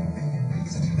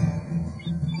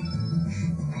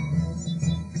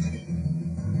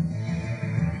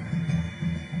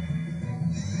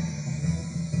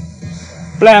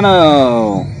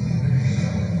 Blammo!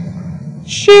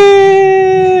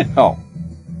 Shit! Oh.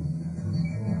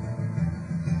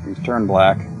 He's turned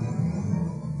black.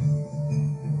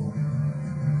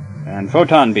 And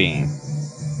Photon Beam.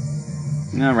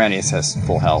 No, Radius has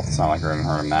full health. It's not like we're going to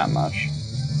hurt him that much.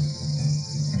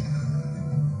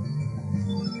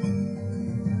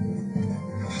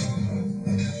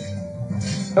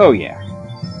 Oh, yeah.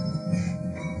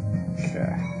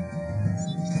 Okay.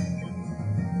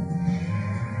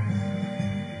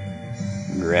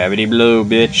 Gravity blow,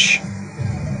 bitch.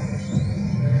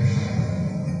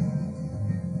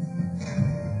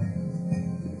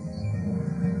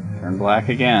 Turn black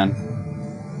again.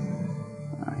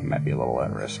 He might be a little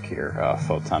at risk here.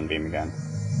 Photon Beam again.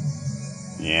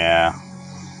 Yeah.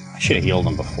 I should have healed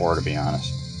him before, to be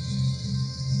honest.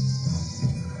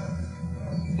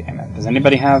 Damn it. Does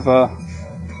anybody have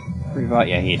Revive?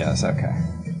 Yeah, he does. Okay.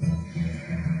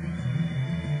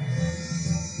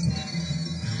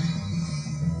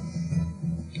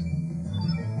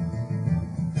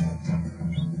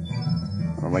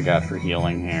 What do I got for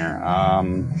healing here?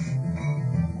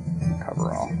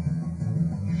 Cover all.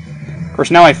 Of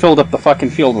course, now I filled up the fucking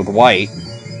field with white.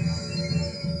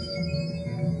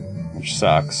 Which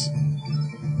sucks.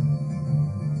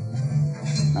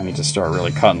 I need to start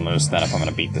really cutting loose then if I'm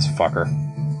gonna beat this fucker.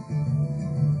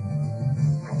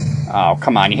 Oh,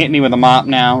 come on, you hit me with a mop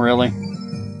now, really?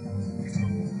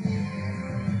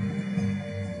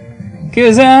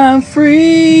 'Cause I'm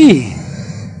free!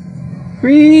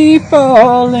 Free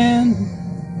falling!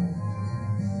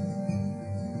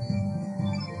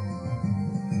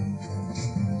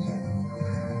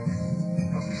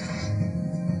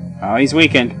 Oh, he's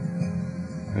weakened.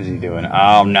 What is he doing?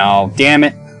 Oh, no. Damn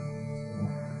it.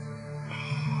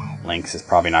 Lynx is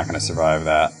probably not going to survive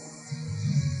that.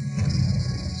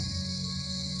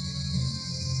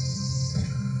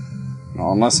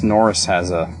 Well, unless Norris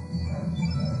has a...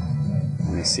 Let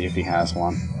me see if he has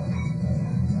one.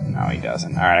 No, he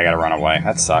doesn't. Alright, I gotta run away.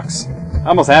 That sucks. I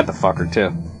almost had the fucker,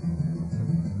 too.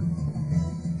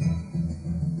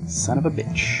 Son of a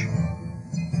bitch.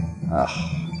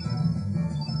 Ugh.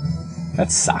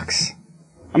 That sucks.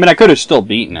 I mean, I could have still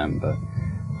beaten him, but...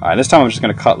 Alright, this time I'm just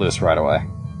gonna cut loose right away.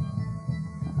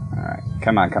 Alright,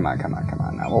 come on, come on, come on, come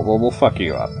on. Now, we'll fuck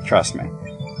you up. Trust me.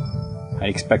 I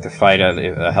expect to fight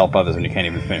help others when you can't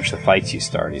even finish the fights you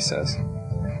start, he says.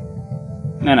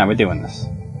 No, we're doing this.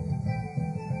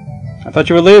 I thought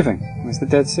you were leaving. Where's the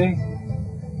Dead Sea?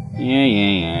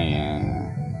 Yeah.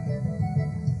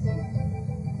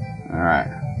 Alright.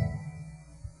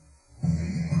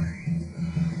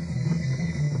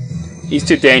 He's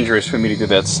too dangerous for me to do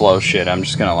that slow shit. I'm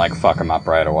just gonna, like, fuck him up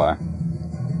right away.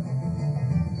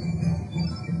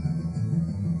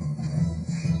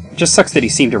 It just sucks that he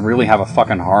seemed to really have a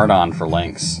fucking hard-on for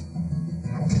Lynx.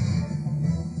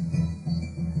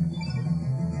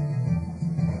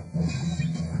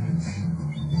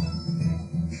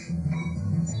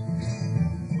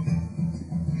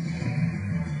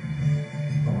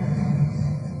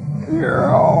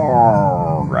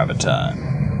 Graviton.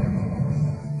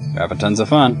 Gravitons are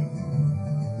fun.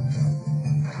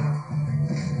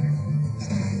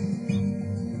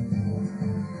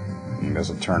 He goes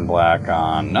to turn black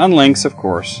on Lynx, of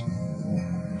course.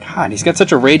 God, he's got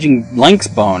such a raging Lynx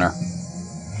boner.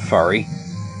 Furry.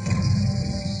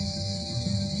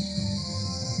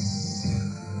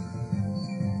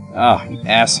 Oh, you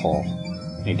asshole.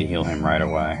 Need to heal him right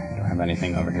away. Don't have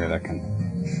anything over here that can...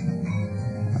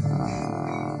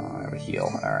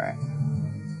 heal. Alright.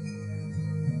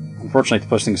 Unfortunately, it's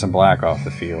pushing some black off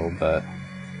the field, but...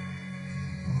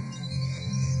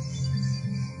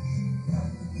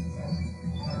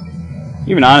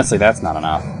 Even honestly, that's not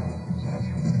enough.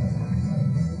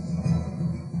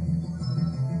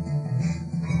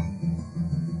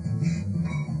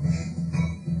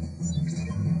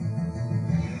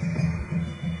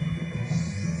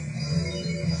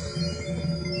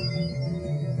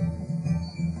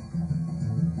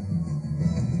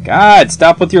 God,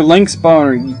 stop with your Lynx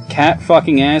boner, you cat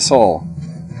fucking asshole.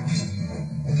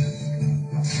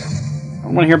 I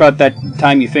don't want to hear about that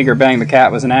time you finger banged the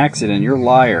cat was an accident. You're a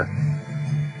liar.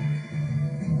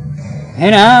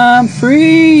 And I'm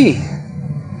free!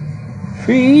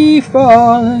 Free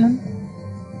falling.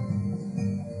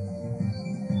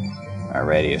 Alright,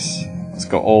 Radius. Let's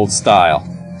go old style.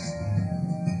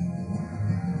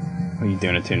 What are you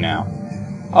doing it to now?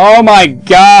 Oh my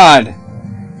god!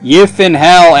 Yif in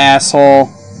hell, asshole.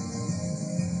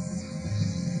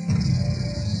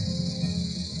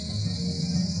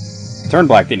 Turn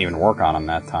black didn't even work on him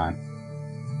that time.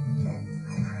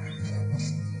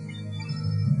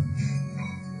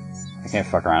 I can't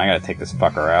fuck around. I gotta take this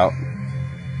fucker out.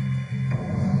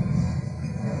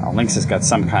 Oh, Lynx has got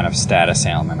some kind of status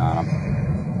ailment on him.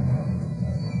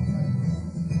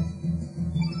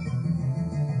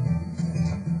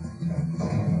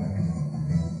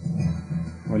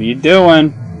 What are you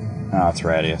doing? Oh, it's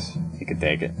Radius. He could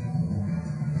take it.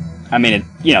 I mean,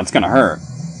 it's gonna hurt.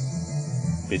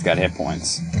 But he's got hit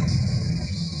points.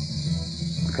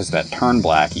 Because of that turn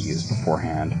black he used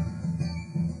beforehand.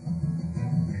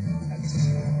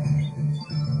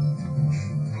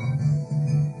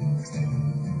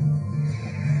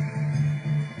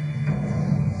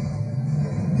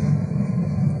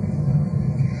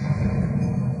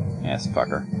 Yes,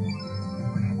 fucker.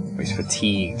 He's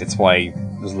fatigued. That's why he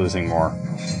was losing more.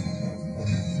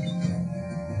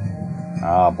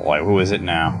 Oh boy, who is it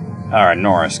now? Alright,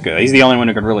 Norris, good. He's the only one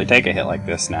who could really take a hit like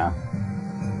this now.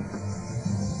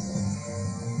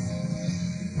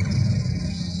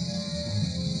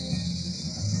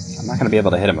 going to be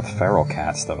able to hit him with feral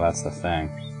cats, though. That's the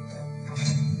thing.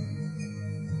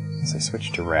 So I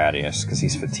switch to Radius, because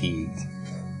he's fatigued.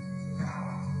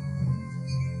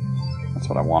 That's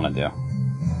what I want to do.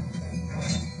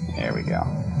 There we go.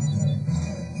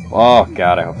 Oh,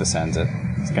 God, I hope this ends it.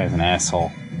 This guy's an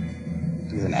asshole.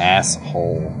 He's an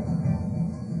asshole.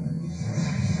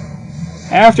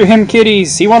 After him,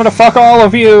 kitties! He wanted to fuck all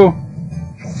of you!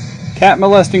 Cat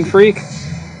molesting freak.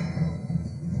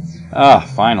 Ah,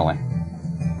 finally.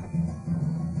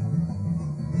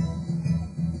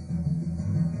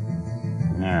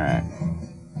 Alright.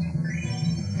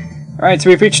 Alright, so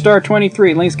we've reached star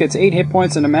 23. Lynx gets 8 hit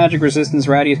points and a magic resistance.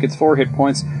 Radius gets 4 hit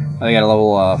points. They got a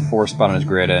level 4 spot on his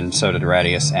grid, and so did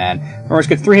Radius. And Morris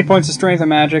gets 3 hit points of strength and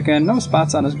magic, and no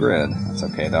spots on his grid. That's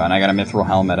okay, though. And I got a mithril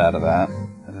helmet out of that.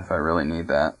 As if I really need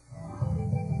that.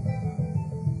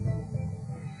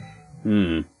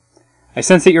 I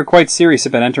sense that you're quite serious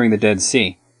about entering the Dead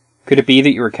Sea. Could it be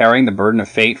that you are carrying the burden of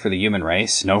fate for the human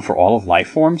race? No, for all of life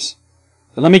forms?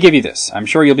 But let me give you this. I'm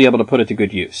sure you'll be able to put it to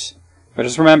good use. But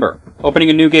just remember, opening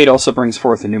a new gate also brings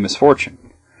forth a new misfortune.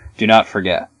 Do not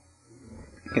forget.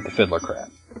 Get the fiddler crab.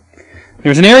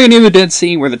 There's an area near the Dead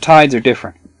Sea where the tides are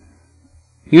different.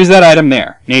 Use that item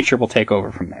there. Nature will take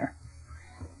over from there.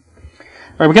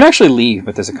 Alright, we can actually leave,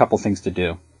 but there's a couple things to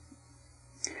do.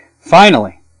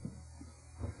 Finally!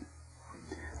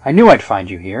 I knew I'd find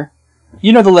you here.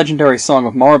 You know the legendary Song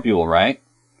of Marbule, right?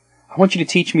 I want you to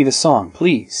teach me the song,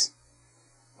 please.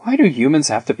 Why do humans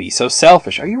have to be so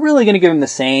selfish? Are you really going to give him the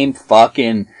same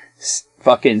fucking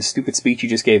stupid speech you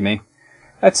just gave me?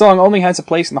 That song only has a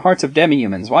place in the hearts of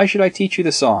demi-humans. Why should I teach you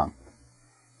the song?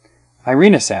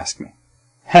 Irena's asked me.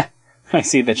 Heh, I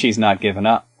see that she's not given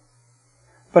up.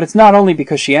 But it's not only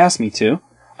because she asked me to.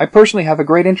 I personally have a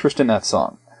great interest in that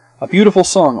song. A beautiful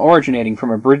song originating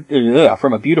from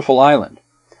a beautiful island.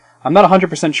 I'm not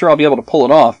 100% sure I'll be able to pull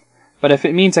it off, but if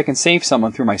it means I can save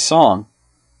someone through my song...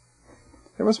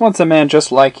 There was once a man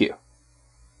just like you.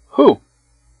 Who?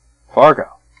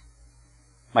 Fargo.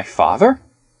 My father?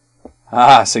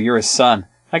 Ah, so you're his son.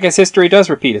 I guess history does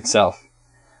repeat itself.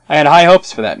 I had high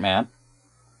hopes for that man.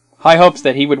 High hopes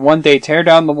that he would one day tear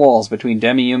down the walls between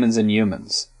demi-humans and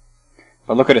humans.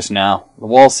 But look at us now. The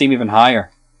walls seem even higher.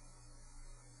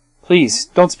 Please,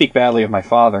 don't speak badly of my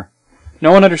father.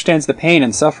 No one understands the pain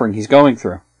and suffering he's going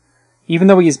through. Even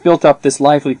though he has built up this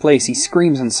lively place, he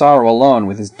screams in sorrow alone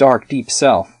with his dark, deep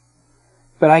self.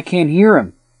 But I can't hear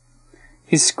him.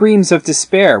 His screams of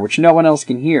despair, which no one else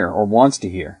can hear or wants to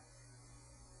hear.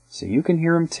 So you can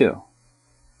hear him too.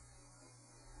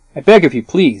 I beg of you,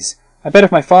 please. I bet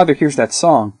if my father hears that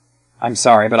song... I'm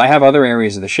sorry, but I have other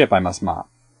areas of the ship I must mop.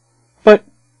 But...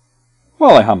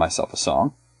 well, I hum myself a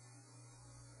song.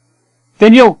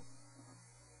 Then you'll...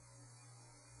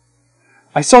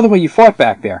 I saw the way you fought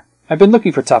back there. I've been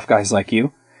looking for tough guys like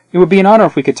you. It would be an honor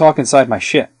if we could talk inside my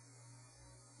ship.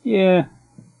 Yeah,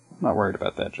 I'm not worried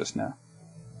about that just now.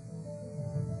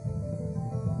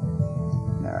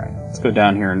 Alright, let's go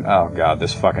down here and... oh god,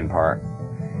 this fucking part.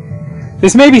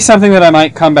 This may be something that I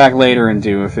might come back later and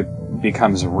do if it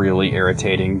becomes really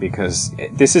irritating, because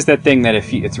this is that thing that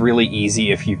if you, it's really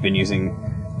easy if you've been using...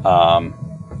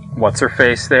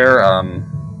 what's-her-face there?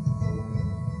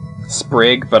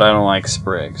 Sprig, but I don't like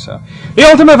Sprig, so... The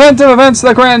ultimate event of events,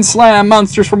 the Grand Slam!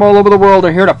 Monsters from all over the world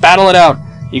are here to battle it out!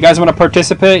 You guys want to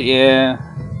participate? Yeah.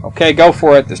 Okay, go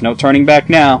for it. There's no turning back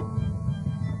now.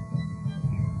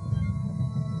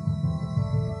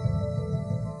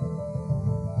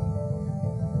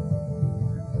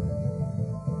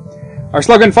 Our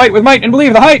slogan, fight with might and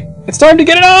believe the height! It's time to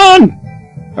get it on!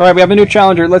 Alright, we have a new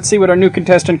challenger. Let's see what our new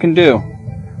contestant can do.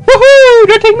 Woohoo!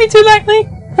 Don't take me too lightly!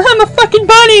 I'm a fucking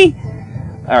bunny!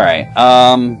 Alright,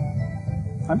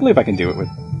 I believe I can do it with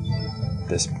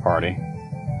this party.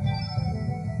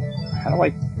 How do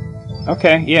I...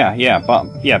 okay, yeah,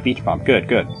 bump. Yeah, beach bump. Good.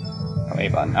 Oh, A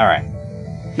button. Alright.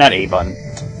 Not A button.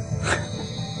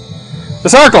 The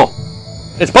circle!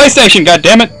 It's PlayStation,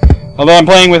 goddammit! Although I'm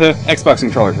playing with an Xbox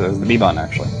controller, so there's the B button,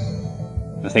 actually.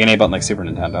 I was thinking A button like Super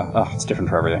Nintendo. Oh, it's different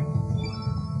for everything.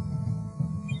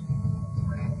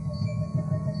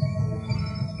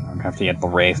 I'm gonna have to get the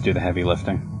Wraith to do the heavy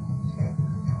lifting.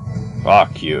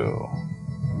 Fuck you.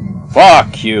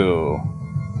 Fuck you!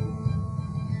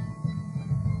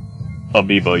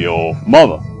 Abiba your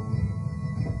mother.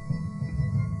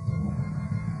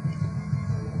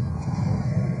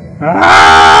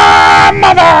 Ah,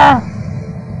 mother!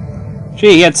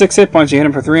 Gee, he had 6 hit points, you hit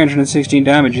him for 316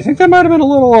 damage. You think that might have been a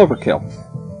little overkill?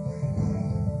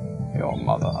 Your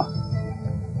mother.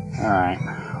 Alright,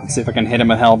 let's see if I can hit him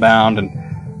with Hellbound and...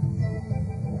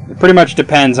 It pretty much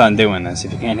depends on doing this.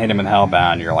 If you can't hit him with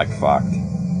Hellbound, you're like fucked.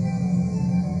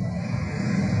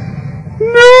 No!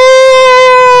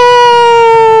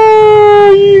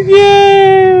 You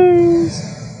guys!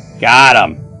 Got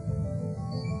him!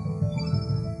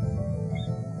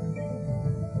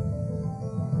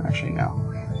 Actually, no.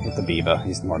 Hit the Biba.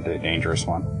 He's the more dangerous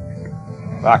one.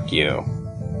 Fuck you.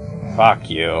 Fuck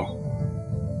you.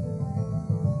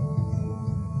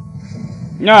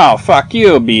 No, fuck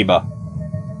you, Biba.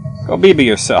 Go Biba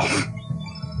yourself.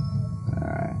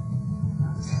 Alright.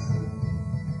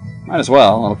 Might as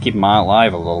well. It'll keep him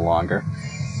alive a little longer.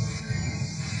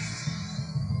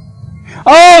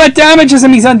 Oh, it damages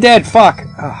him! He's undead! Fuck!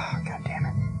 Oh, god damn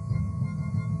it.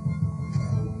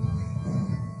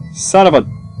 Son of a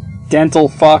dental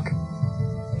fuck.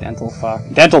 Dental fuck?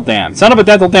 Dental dam. Son of a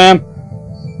dental dam!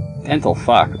 Dental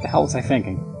fuck. What the hell was I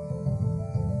thinking?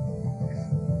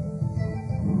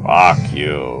 Fuck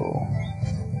you.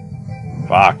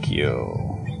 Fuck you.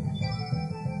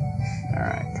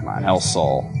 Alright, come on, Hell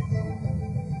Soul.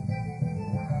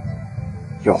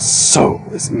 Your soul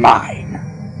is mine.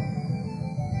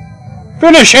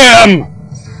 Finish him!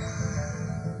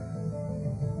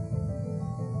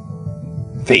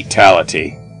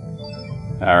 Fatality.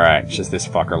 Alright, it's just this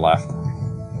fucker left.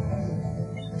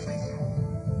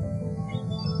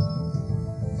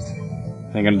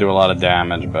 Ain't gonna do a lot of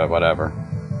damage, but whatever.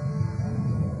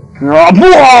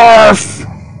 Morph!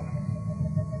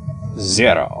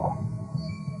 0.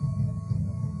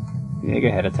 Yeah, go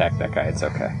ahead, attack that guy, it's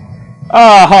okay.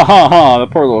 Ah, ha ha ha! The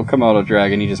poor little Komodo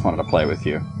dragon, he just wanted to play with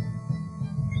you.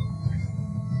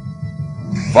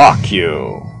 Fuck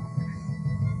you!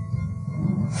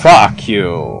 Fuck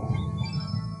you!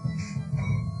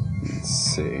 Let's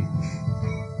see.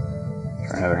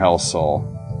 Try another Hell Soul.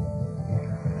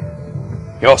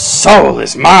 Your soul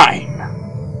is mine!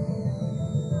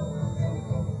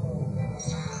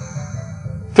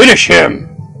 Finish him!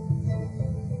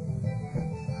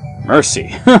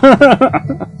 Mercy.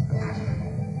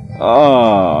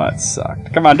 Oh, that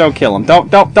sucked. Come on, don't kill him.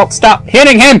 Don't stop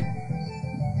hitting him!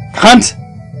 Cunt!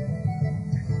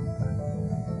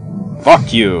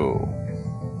 Fuck you.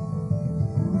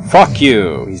 Fuck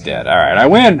you. He's dead. Alright, I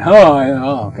win!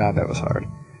 Oh, god, that was hard.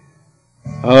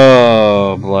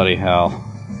 Oh, bloody hell.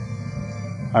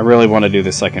 I really want to do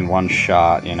this like in one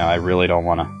shot, you know, I really don't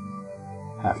want to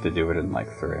have to do it in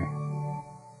like 3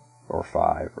 or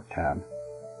 5 or 10.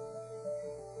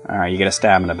 Alright, you get a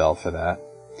stamina belt for that.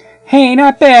 Hey,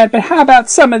 not bad, but how about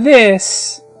some of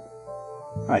this?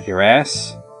 Right, your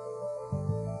ass.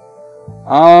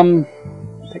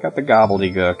 Take out the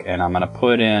gobbledygook, and I'm gonna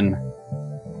put in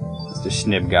Mr.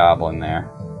 Snibgobble in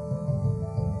there.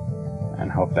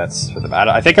 And hope that's for the...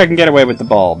 I think I can get away with the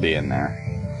ball being there.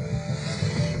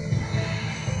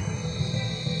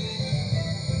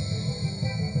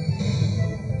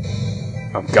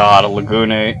 Oh god, a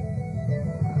Lagoonate.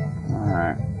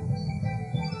 Alright.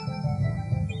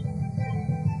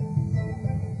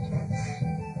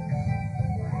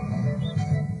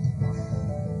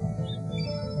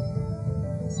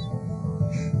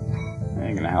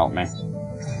 Ain't gonna help me.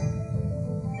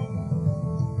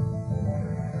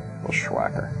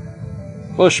 Bushwhacker.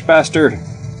 Bush bastard!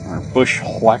 Or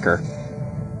bushwhacker.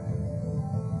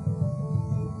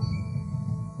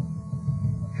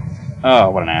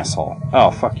 Oh, what an asshole. Oh,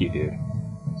 fuck you, dude.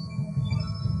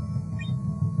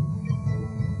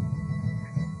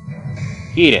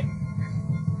 Eat it.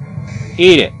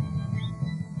 Eat it.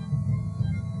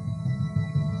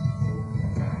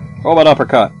 Roll that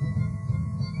uppercut.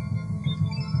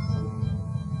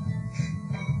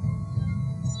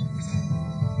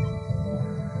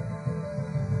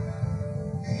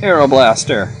 Arrow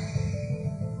Blaster.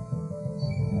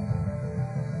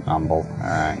 Numble.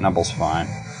 Alright, Numble's fine.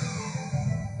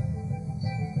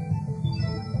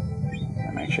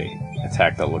 And actually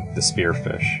attack the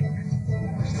spearfish.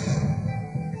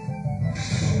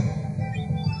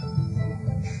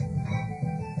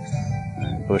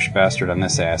 And bush bastard on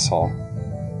this asshole.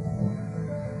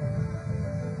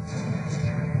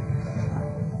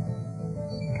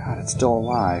 God, it's still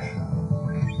alive.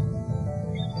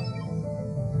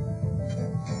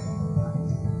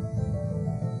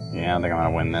 Yeah, I think I'm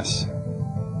gonna win this.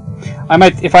 I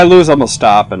might, if I lose, I'm gonna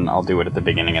stop and I'll do it at the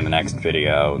beginning of the next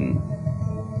video. And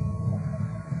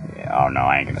yeah, oh no,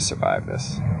 I ain't gonna survive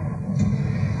this.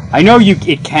 I know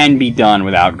it can be done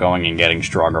without going and getting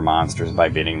stronger monsters by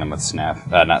beating them with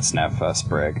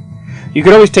Sprig. You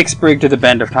could always take Sprig to the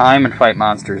Bend of Time and fight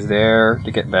monsters there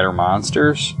to get better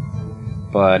monsters,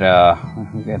 but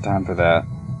we got time for that.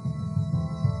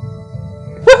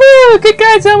 Woohoo! Good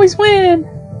guys always win!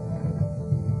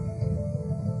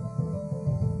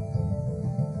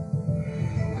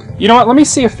 You know what? Let me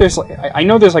see if there's. I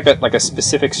know there's like a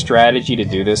specific strategy to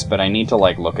do this, but I need to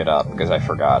like look it up because I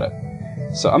forgot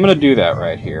it. So I'm gonna do that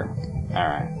right here. All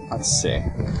right. Let's see.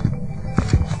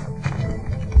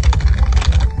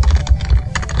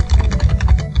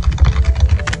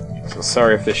 So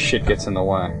sorry if this shit gets in the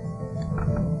way.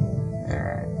 All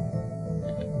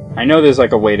right. I know there's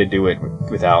like a way to do it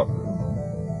without.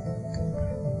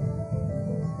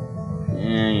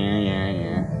 Yeah.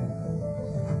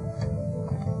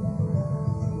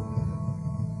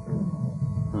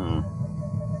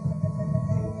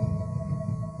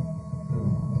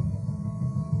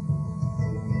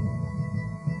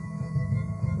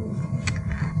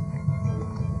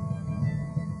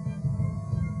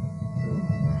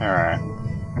 Alright.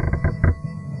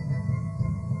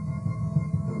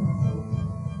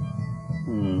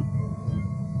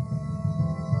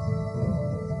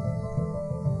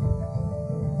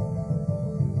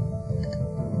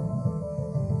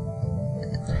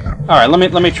 Alright,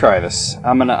 let me try this.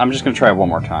 I'm just gonna try it one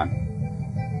more time.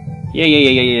 Yeah.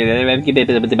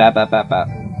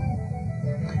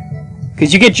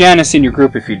 Cause you get Janice in your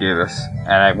group if you do this.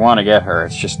 And I wanna get her,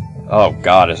 it's just oh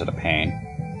god, is it a pain.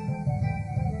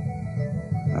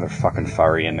 Another fucking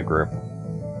furry in the group.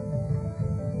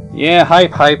 Yeah,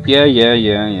 hype, yeah,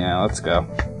 let's go.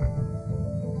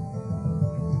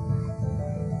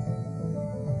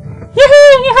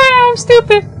 Yeah, I'm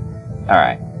stupid.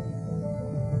 Alright.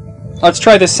 Let's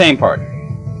try the same part.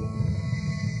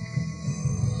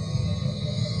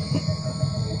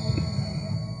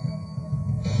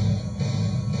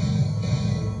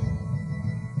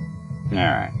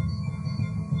 Alright.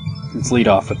 Let's lead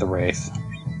off with the Wraith.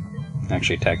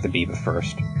 Actually attack the Beaver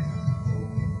first.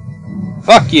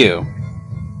 Fuck you!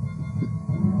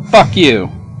 Fuck you!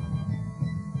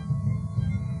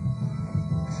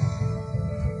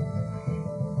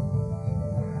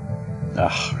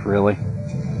 Ugh, really?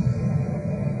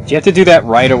 Do you have to do that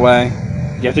right away?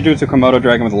 Do you have to do it to Komodo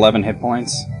Dragon with 11 hit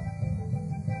points?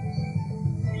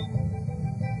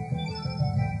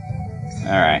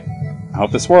 Alright. I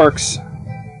hope this works.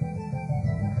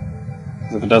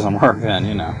 If it doesn't work, then,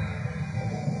 you know.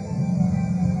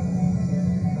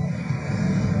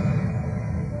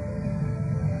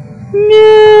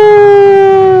 No!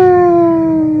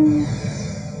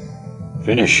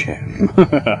 Finish him.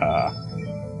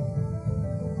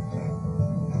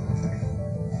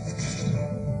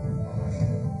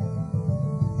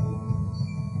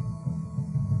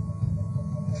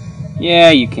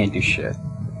 Yeah, you can't do shit.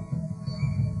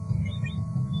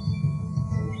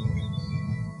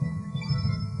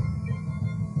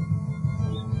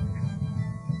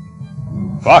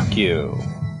 Fuck you.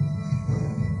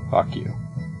 Fuck you.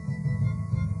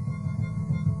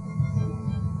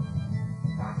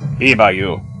 He about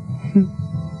you.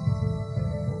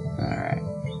 Alright.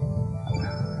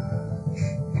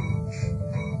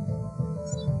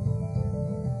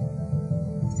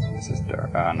 This is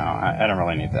dark. Oh no, I don't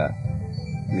really need that.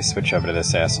 Let me switch over to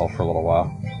this asshole for a little while.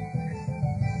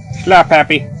 Slap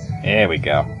happy. There we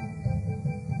go.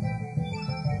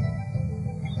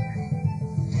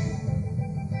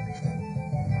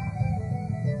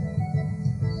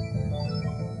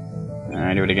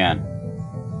 Alright, do it again.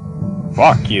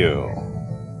 Fuck you.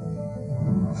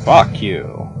 Fuck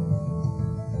you.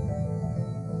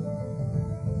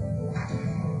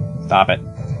 Stop it.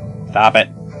 Stop it.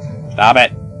 Stop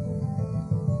it.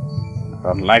 I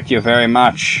don't like you very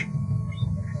much.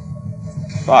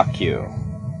 Fuck you.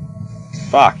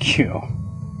 Fuck you.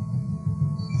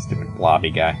 Stupid blobby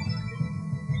guy.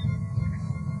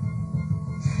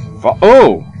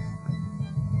 Oh!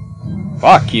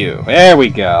 Fuck you. There we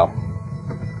go.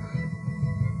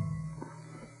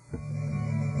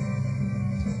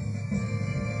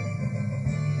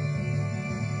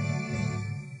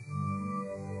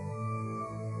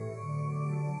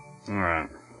 Alright.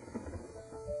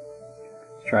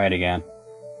 Let's try it again.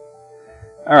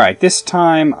 Alright, this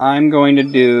time I'm going to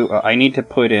do... I need to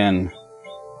put in...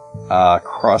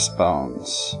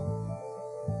 crossbones.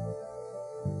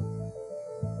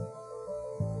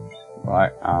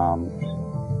 Right, and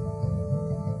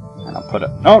I'll put it...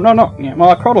 Oh, no! Yeah,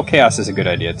 well, Chrono Chaos is a good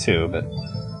idea, too, but...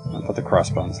 I'll put the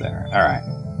crossbones there. Alright.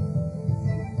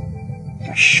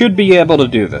 I should be able to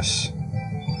do this.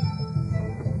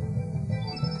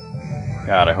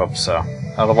 God, I hope so.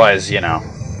 Otherwise, you know,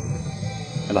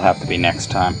 it'll have to be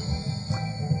next time.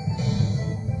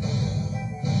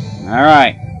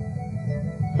 Alright.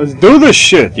 Let's do this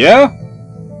shit, yeah?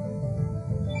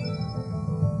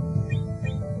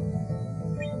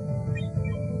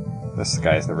 This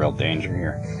guy's the real danger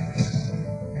here.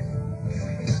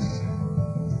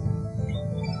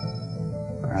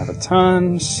 Grab a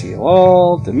ton, seal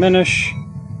all, diminish,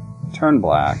 turn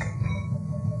black.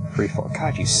 Free fall.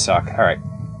 God, you suck. Alright.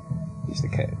 Use the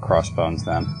crossbones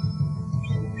then.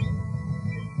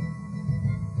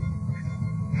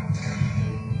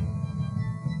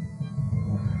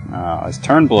 Oh, it's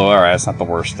turn blue. Alright, that's not the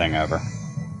worst thing ever.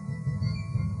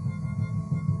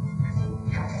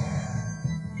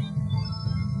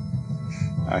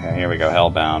 Okay, here we go.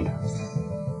 Hellbound.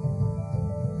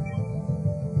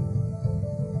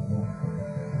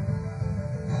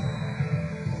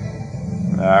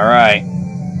 Alright.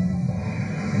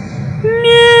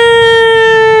 No!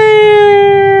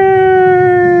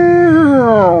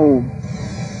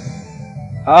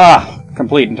 Ah!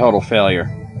 Complete and total failure.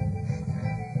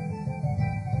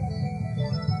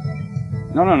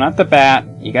 No, no, not the bat.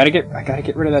 I gotta get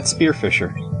rid of that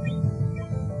spearfisher.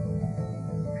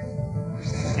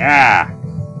 Ah!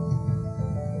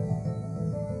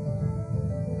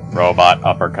 Robot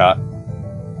uppercut.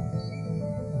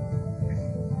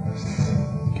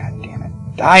 God damn it.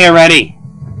 Die already!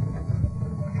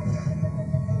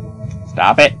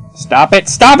 Stop it! Stop it!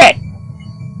 Stop it!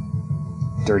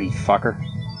 Dirty fucker.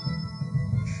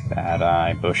 Bad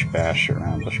eye. Bush basher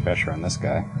around. Bush basher on this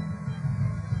guy.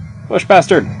 Bush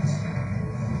bastard!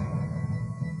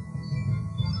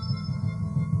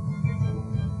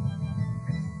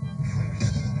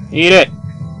 Eat it!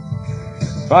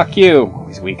 Fuck you! Oh,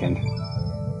 he's weakened.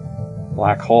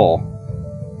 Black hole.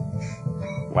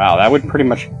 Wow, that would pretty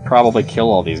much probably kill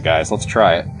all these guys. Let's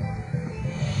try it.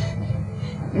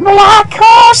 Black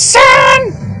hole,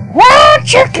 son!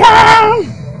 Won't you come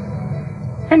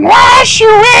and wash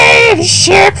away the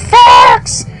ship,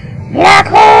 folks? Black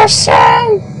hole,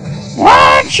 son!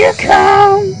 Won't you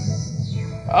come?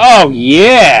 Oh,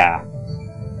 yeah!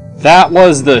 That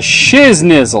was the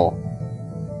shiznizzle!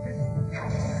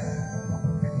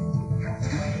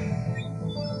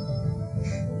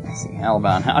 Let's see,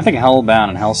 Hellbound. I think Hellbound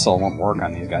and Hellsoul won't work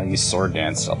on these guys. Use Sword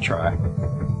Dance, I'll try.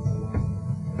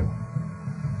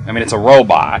 I mean, it's a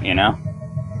robot, you know?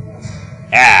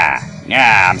 Ah!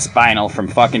 Yeah, I'm Spinal from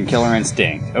fucking Killer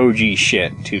Instinct. OG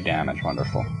shit. 2 damage,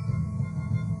 wonderful.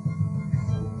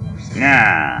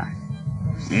 Nah.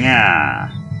 Nah.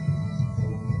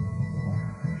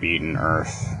 Beaten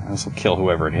Earth. This will kill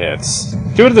whoever it hits.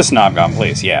 Do it to the Snobgon,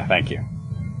 please. Yeah, thank you.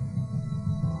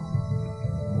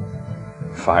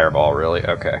 Fireball, really?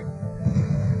 Okay.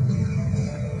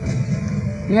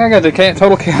 Yeah, I got the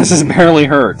total chaos is barely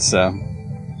hurt, so...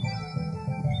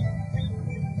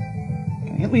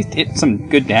 Can I at least hit some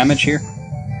good damage here?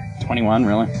 21,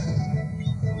 really?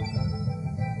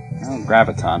 Oh,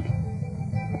 Graviton.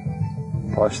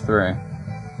 +3.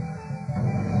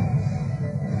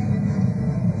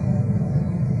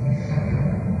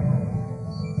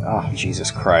 Oh,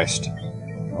 Jesus Christ.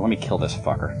 Well, let me kill this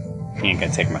fucker. He ain't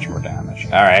gonna take much more damage.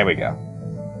 Alright, here we go.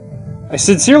 I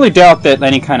sincerely doubt that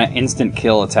any kind of instant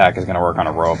kill attack is gonna work on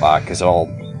a robot, because it all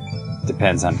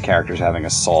depends on characters having a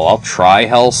soul. I'll try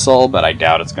Hell Soul, but I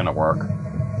doubt it's gonna work.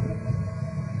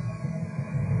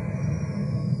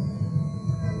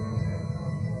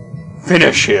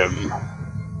 Finish him!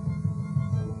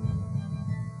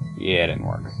 Yeah, it didn't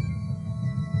work.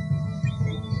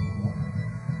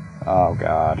 Oh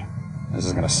god. This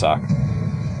is gonna suck.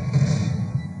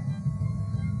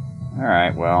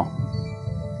 Alright, well.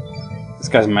 This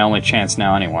guy's my only chance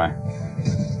now anyway.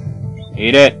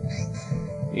 Eat it!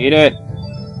 Eat it!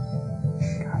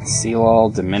 God, seal all,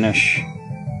 diminish,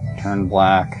 turn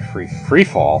black, free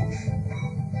fall.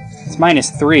 It's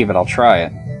 -3, but I'll try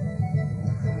it.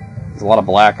 There's a lot of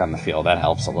black on the field, that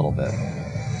helps a little bit.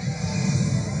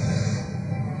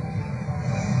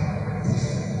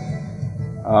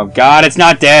 Oh god, it's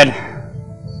not dead!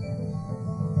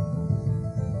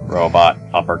 Robot,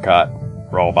 uppercut,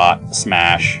 robot,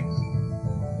 smash.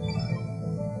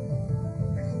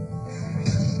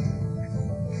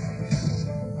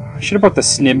 I should have put the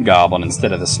Snib Goblin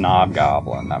instead of the Snob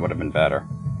Goblin, that would have been better.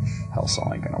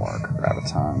 Hellsoul ain't gonna work.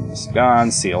 Graviton's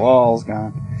gone, Seal All's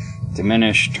gone.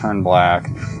 Diminish, turn black.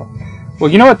 Well,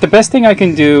 you know what? The best thing I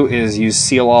can do is use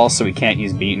Seal All so we can't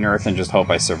use Beaten Earth and just hope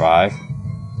I survive.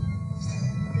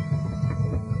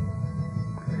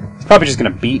 He's probably just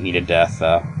gonna beat me to death,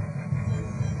 though.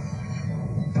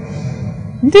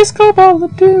 Disco Ball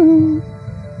of Doom!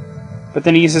 But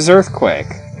then he uses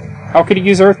Earthquake. How could he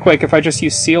use Earthquake if I just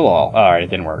use Seal All? Alright, it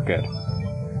didn't work good.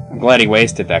 I'm glad he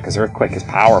wasted that, because Earthquake is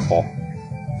powerful.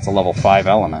 It's a level 5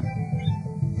 element.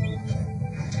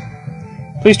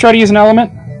 Please try to use an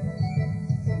element?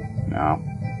 No.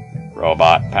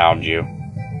 Robot, pound you.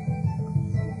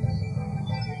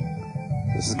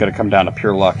 This is gonna come down to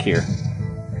pure luck here.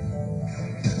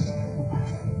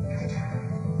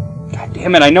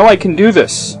 Damn it, I know I can do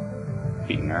this.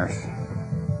 Beaten Earth.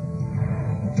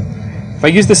 If I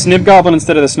used the Snib Goblin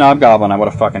instead of the Snob Goblin, I would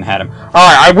have fucking had him. Alright,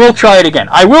 I will try it again.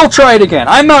 I will try it again.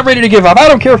 I'm not ready to give up. I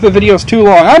don't care if the video's too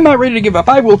long. I'm not ready to give up.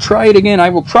 I will try it again. I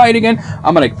will try it again.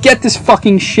 I'm gonna get this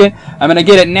fucking shit. I'm gonna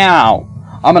get it now.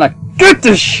 I'm gonna get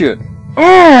this shit.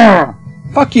 Ugh!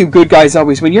 Fuck you, good guys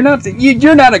always win. You're not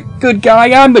a good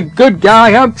guy. I'm the good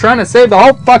guy. I'm trying to save the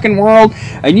whole fucking world.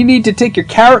 And you need to take your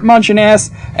carrot munching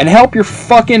ass and help your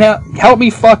fucking help me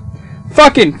fuck.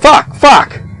 Fuck.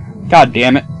 God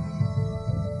damn it.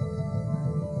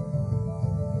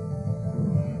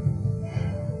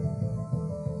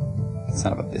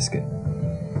 Son of a biscuit.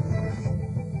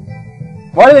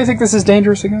 Why do they think this is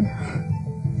dangerous again?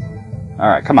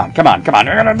 Alright, come on. We're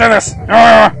gonna do this.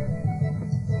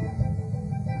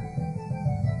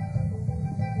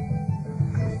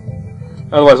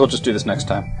 Otherwise, we'll just do this next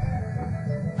time.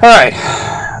 Alright.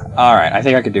 Alright, I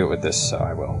think I could do it with this, so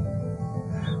I will.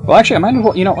 Well, actually, I might as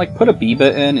well, you know, like, put a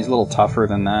Biba in. He's a little tougher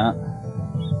than that.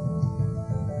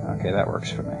 Okay, that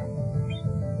works for me.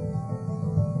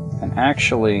 And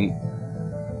actually...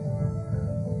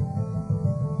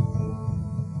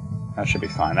 that should be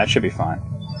fine. That should be fine.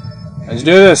 Let's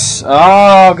do this!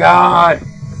 Oh, God!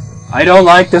 I don't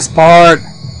like this part!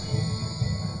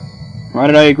 Why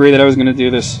did I agree that I was going to do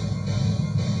this?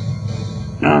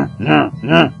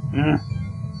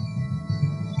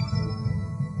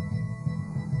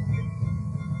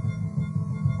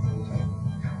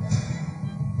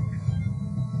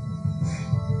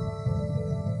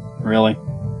 Really?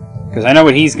 Because I know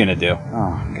what he's gonna do.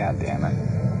 Oh, god damn it.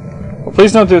 Well,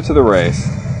 please don't do it to the Wraith.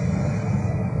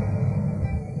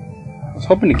 I was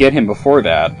hoping to get him before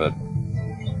that, but...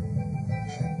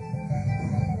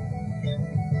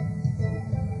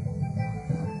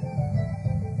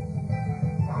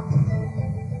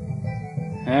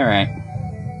 alright.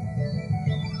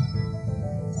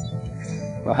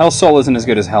 Well, Hell Soul isn't as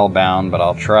good as Hellbound, but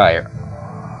I'll try it.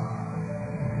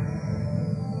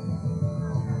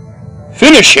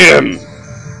 Finish him!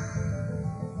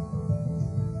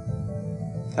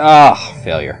 Ah,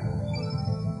 failure.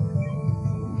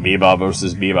 Biba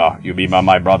versus Biba. You Biba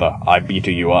my brother. I beat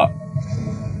you up.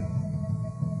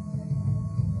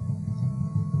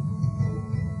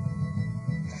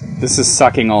 This is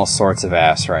sucking all sorts of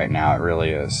ass right now, it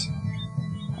really is.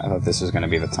 I thought this was going to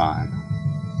be the time.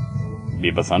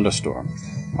 Biba Thunderstorm.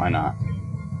 Why not?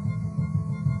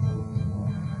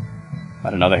 I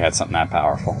didn't know they had something that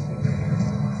powerful.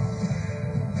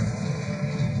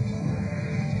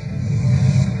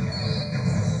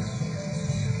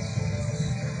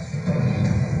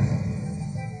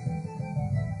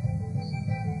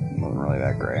 Wasn't really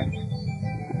that great.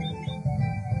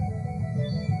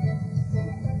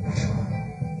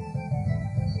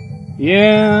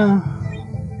 Yeah.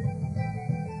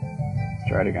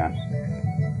 Try it again.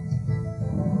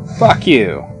 Fuck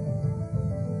you.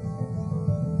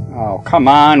 Oh, come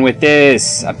on with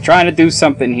this. I'm trying to do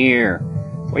something here.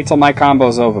 Wait till my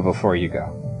combo's over before you go.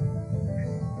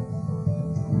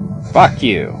 Fuck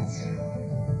you.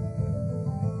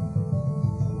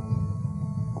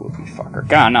 Gloopy fucker.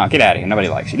 God, no, get out of here. Nobody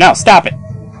likes you. No, stop it.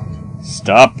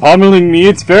 Stop pummeling me.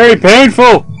 It's very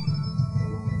painful.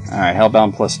 Alright,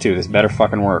 Hellbound +2. This better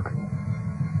fucking work.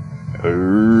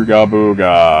 Ooga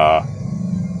booga.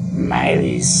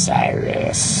 Miley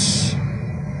Cyrus.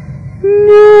 No!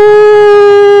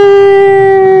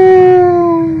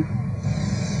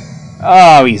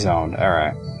 Oh, he's owned.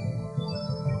 Alright.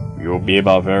 You'll be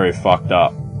about very fucked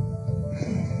up.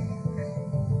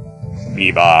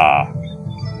 Biba.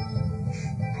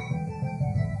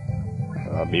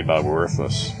 Biba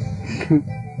worthless.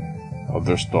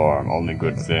 Thunderstorm, only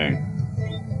good thing.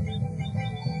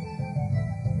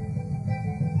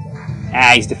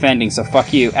 Ah, he's defending, so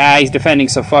fuck you. Ah, he's defending,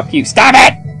 so fuck you. Stop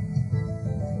it!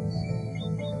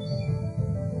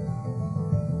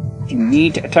 You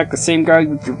need to attack the same guy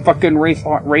with your fucking Wraith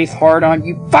hard on.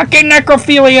 You fucking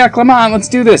necrophiliac! Come on, let's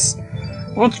do this!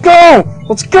 Let's go!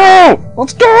 Let's go!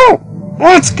 Let's go!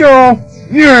 Let's go!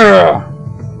 Yeah!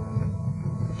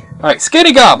 Alright,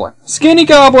 Skinny Goblin. Skinny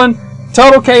Goblin,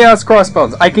 Total Chaos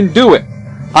Crossbones. I can do it.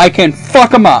 I can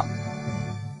fuck him up.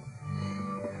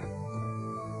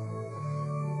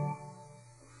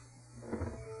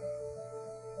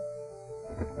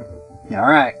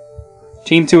 Alright.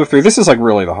 Team 2 of 3. This is like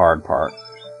really the hard part.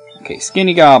 Okay,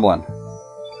 Skinny Goblin.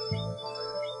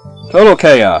 Total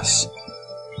Chaos.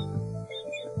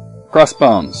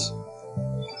 Crossbones.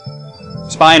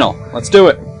 Spinal. Let's do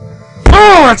it.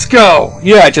 Oh, let's go!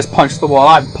 Yeah, I just punched the wall.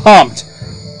 I'm pumped.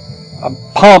 I'm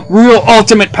pumped. Real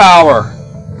ultimate power.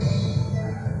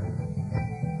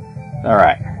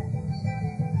 Alright.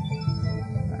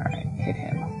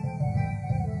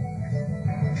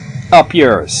 Up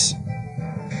yours.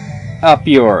 Up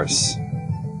yours.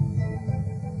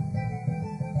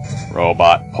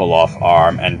 Robot, pull off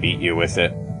arm and beat you with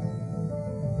it.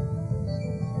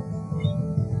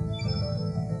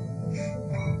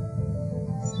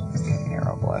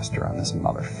 Arrow blaster on this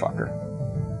motherfucker.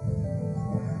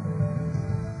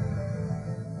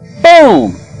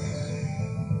 Boom!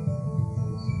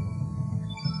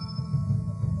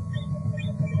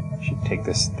 Should take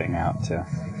this thing out too.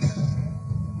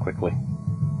 Quickly.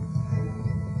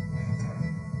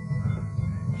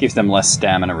 Gives them less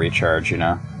stamina recharge, you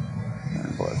know?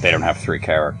 If they don't have 3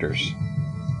 characters.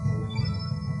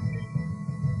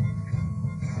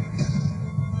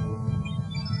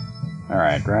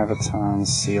 Alright, Graviton,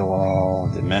 Seal All,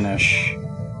 Diminish,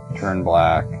 Turn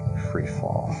Black, Free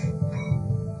Fall.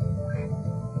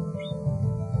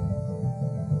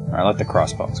 Alright, let the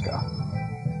crossbones go.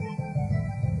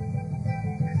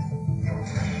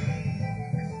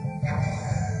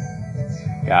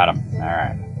 Got him.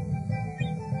 Alright.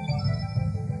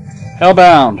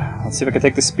 Hellbound! Let's see if I can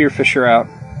take the Spearfisher out.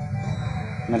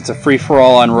 And it's a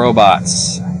free-for-all on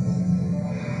robots.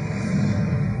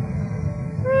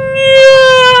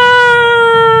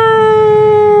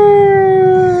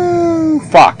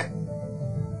 Fuck!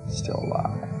 Still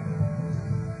alive.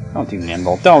 Don't do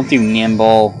nimble. Don't do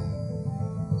nimble!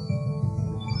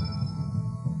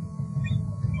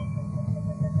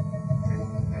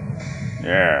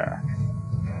 Yeah.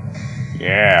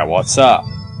 Yeah, what's up?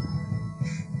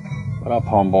 What up,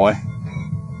 homeboy?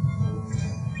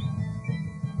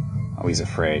 Oh, he's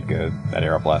afraid. Good. That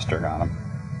arrow blaster got him.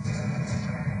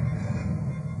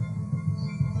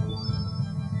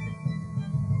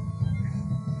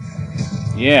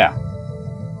 Yeah.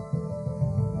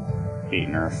 Heat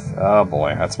and Earth. Oh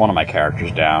boy, that's one of my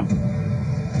characters down.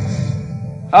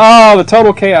 Oh, the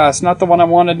Total Chaos, not the one I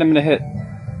wanted him to hit.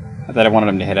 I thought I wanted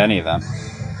him to hit any of them.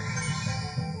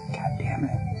 God damn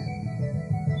it.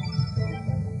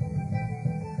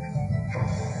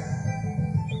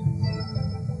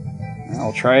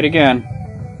 I'll try it again.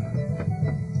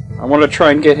 I want to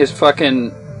try and get his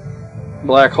fucking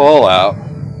black hole out.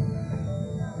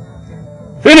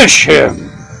 Finish him!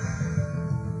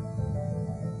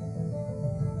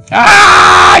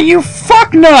 Ah, you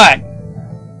fucknut!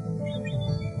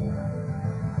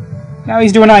 Now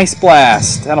he's doing Ice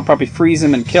Blast. That'll probably freeze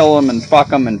him and kill him and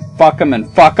fuck him and fuck him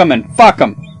and fuck him and fuck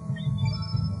him.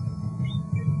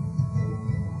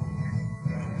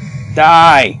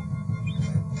 Die!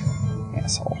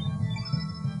 Asshole.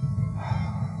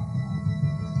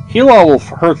 Hilo will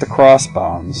hurt the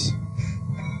crossbones.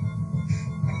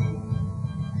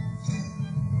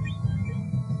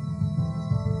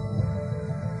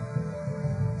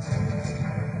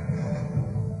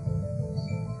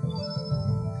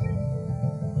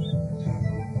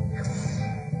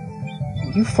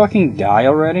 You fucking die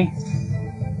already?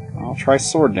 I'll try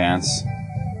Sword Dance.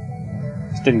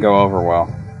 This didn't go over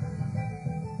well.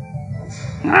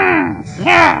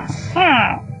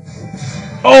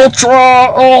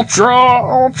 Ultra! Ultra!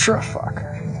 Ultra! Fuck.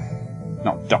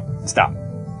 No, don't. Stop.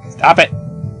 Stop it!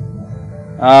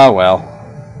 Oh, well.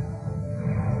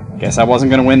 Guess I wasn't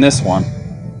gonna win this one.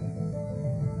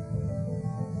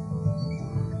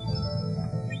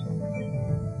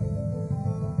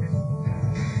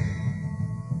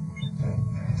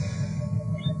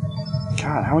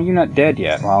 God, how are you not dead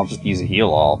yet? Well, I'll just use a heal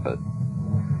all, but...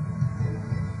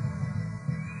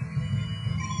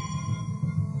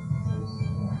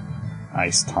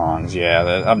 Ice Tongs,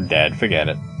 yeah, I'm dead, forget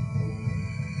it.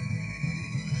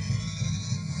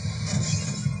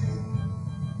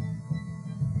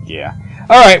 Yeah.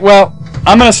 Alright, well,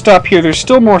 I'm gonna stop here. There's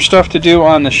still more stuff to do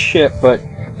on the ship, but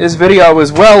this video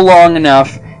was well long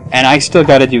enough, and I still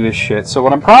gotta do this shit. So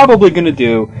what I'm probably gonna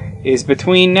do is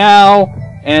between now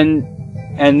and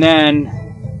then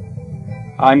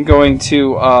I'm going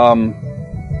to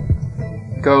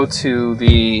go to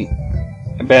the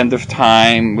Bend of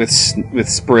Time with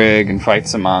Sprig and fight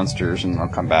some monsters, and I'll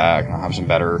come back and I'll have some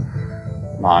better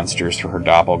monsters for her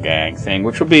doppelgang thing,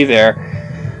 which will be there,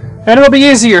 and it'll be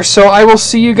easier. So I will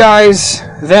see you guys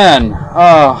then.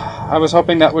 I was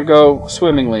hoping that would go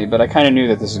swimmingly, but I kind of knew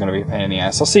that this was going to be a pain in the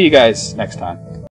ass. I'll see you guys next time.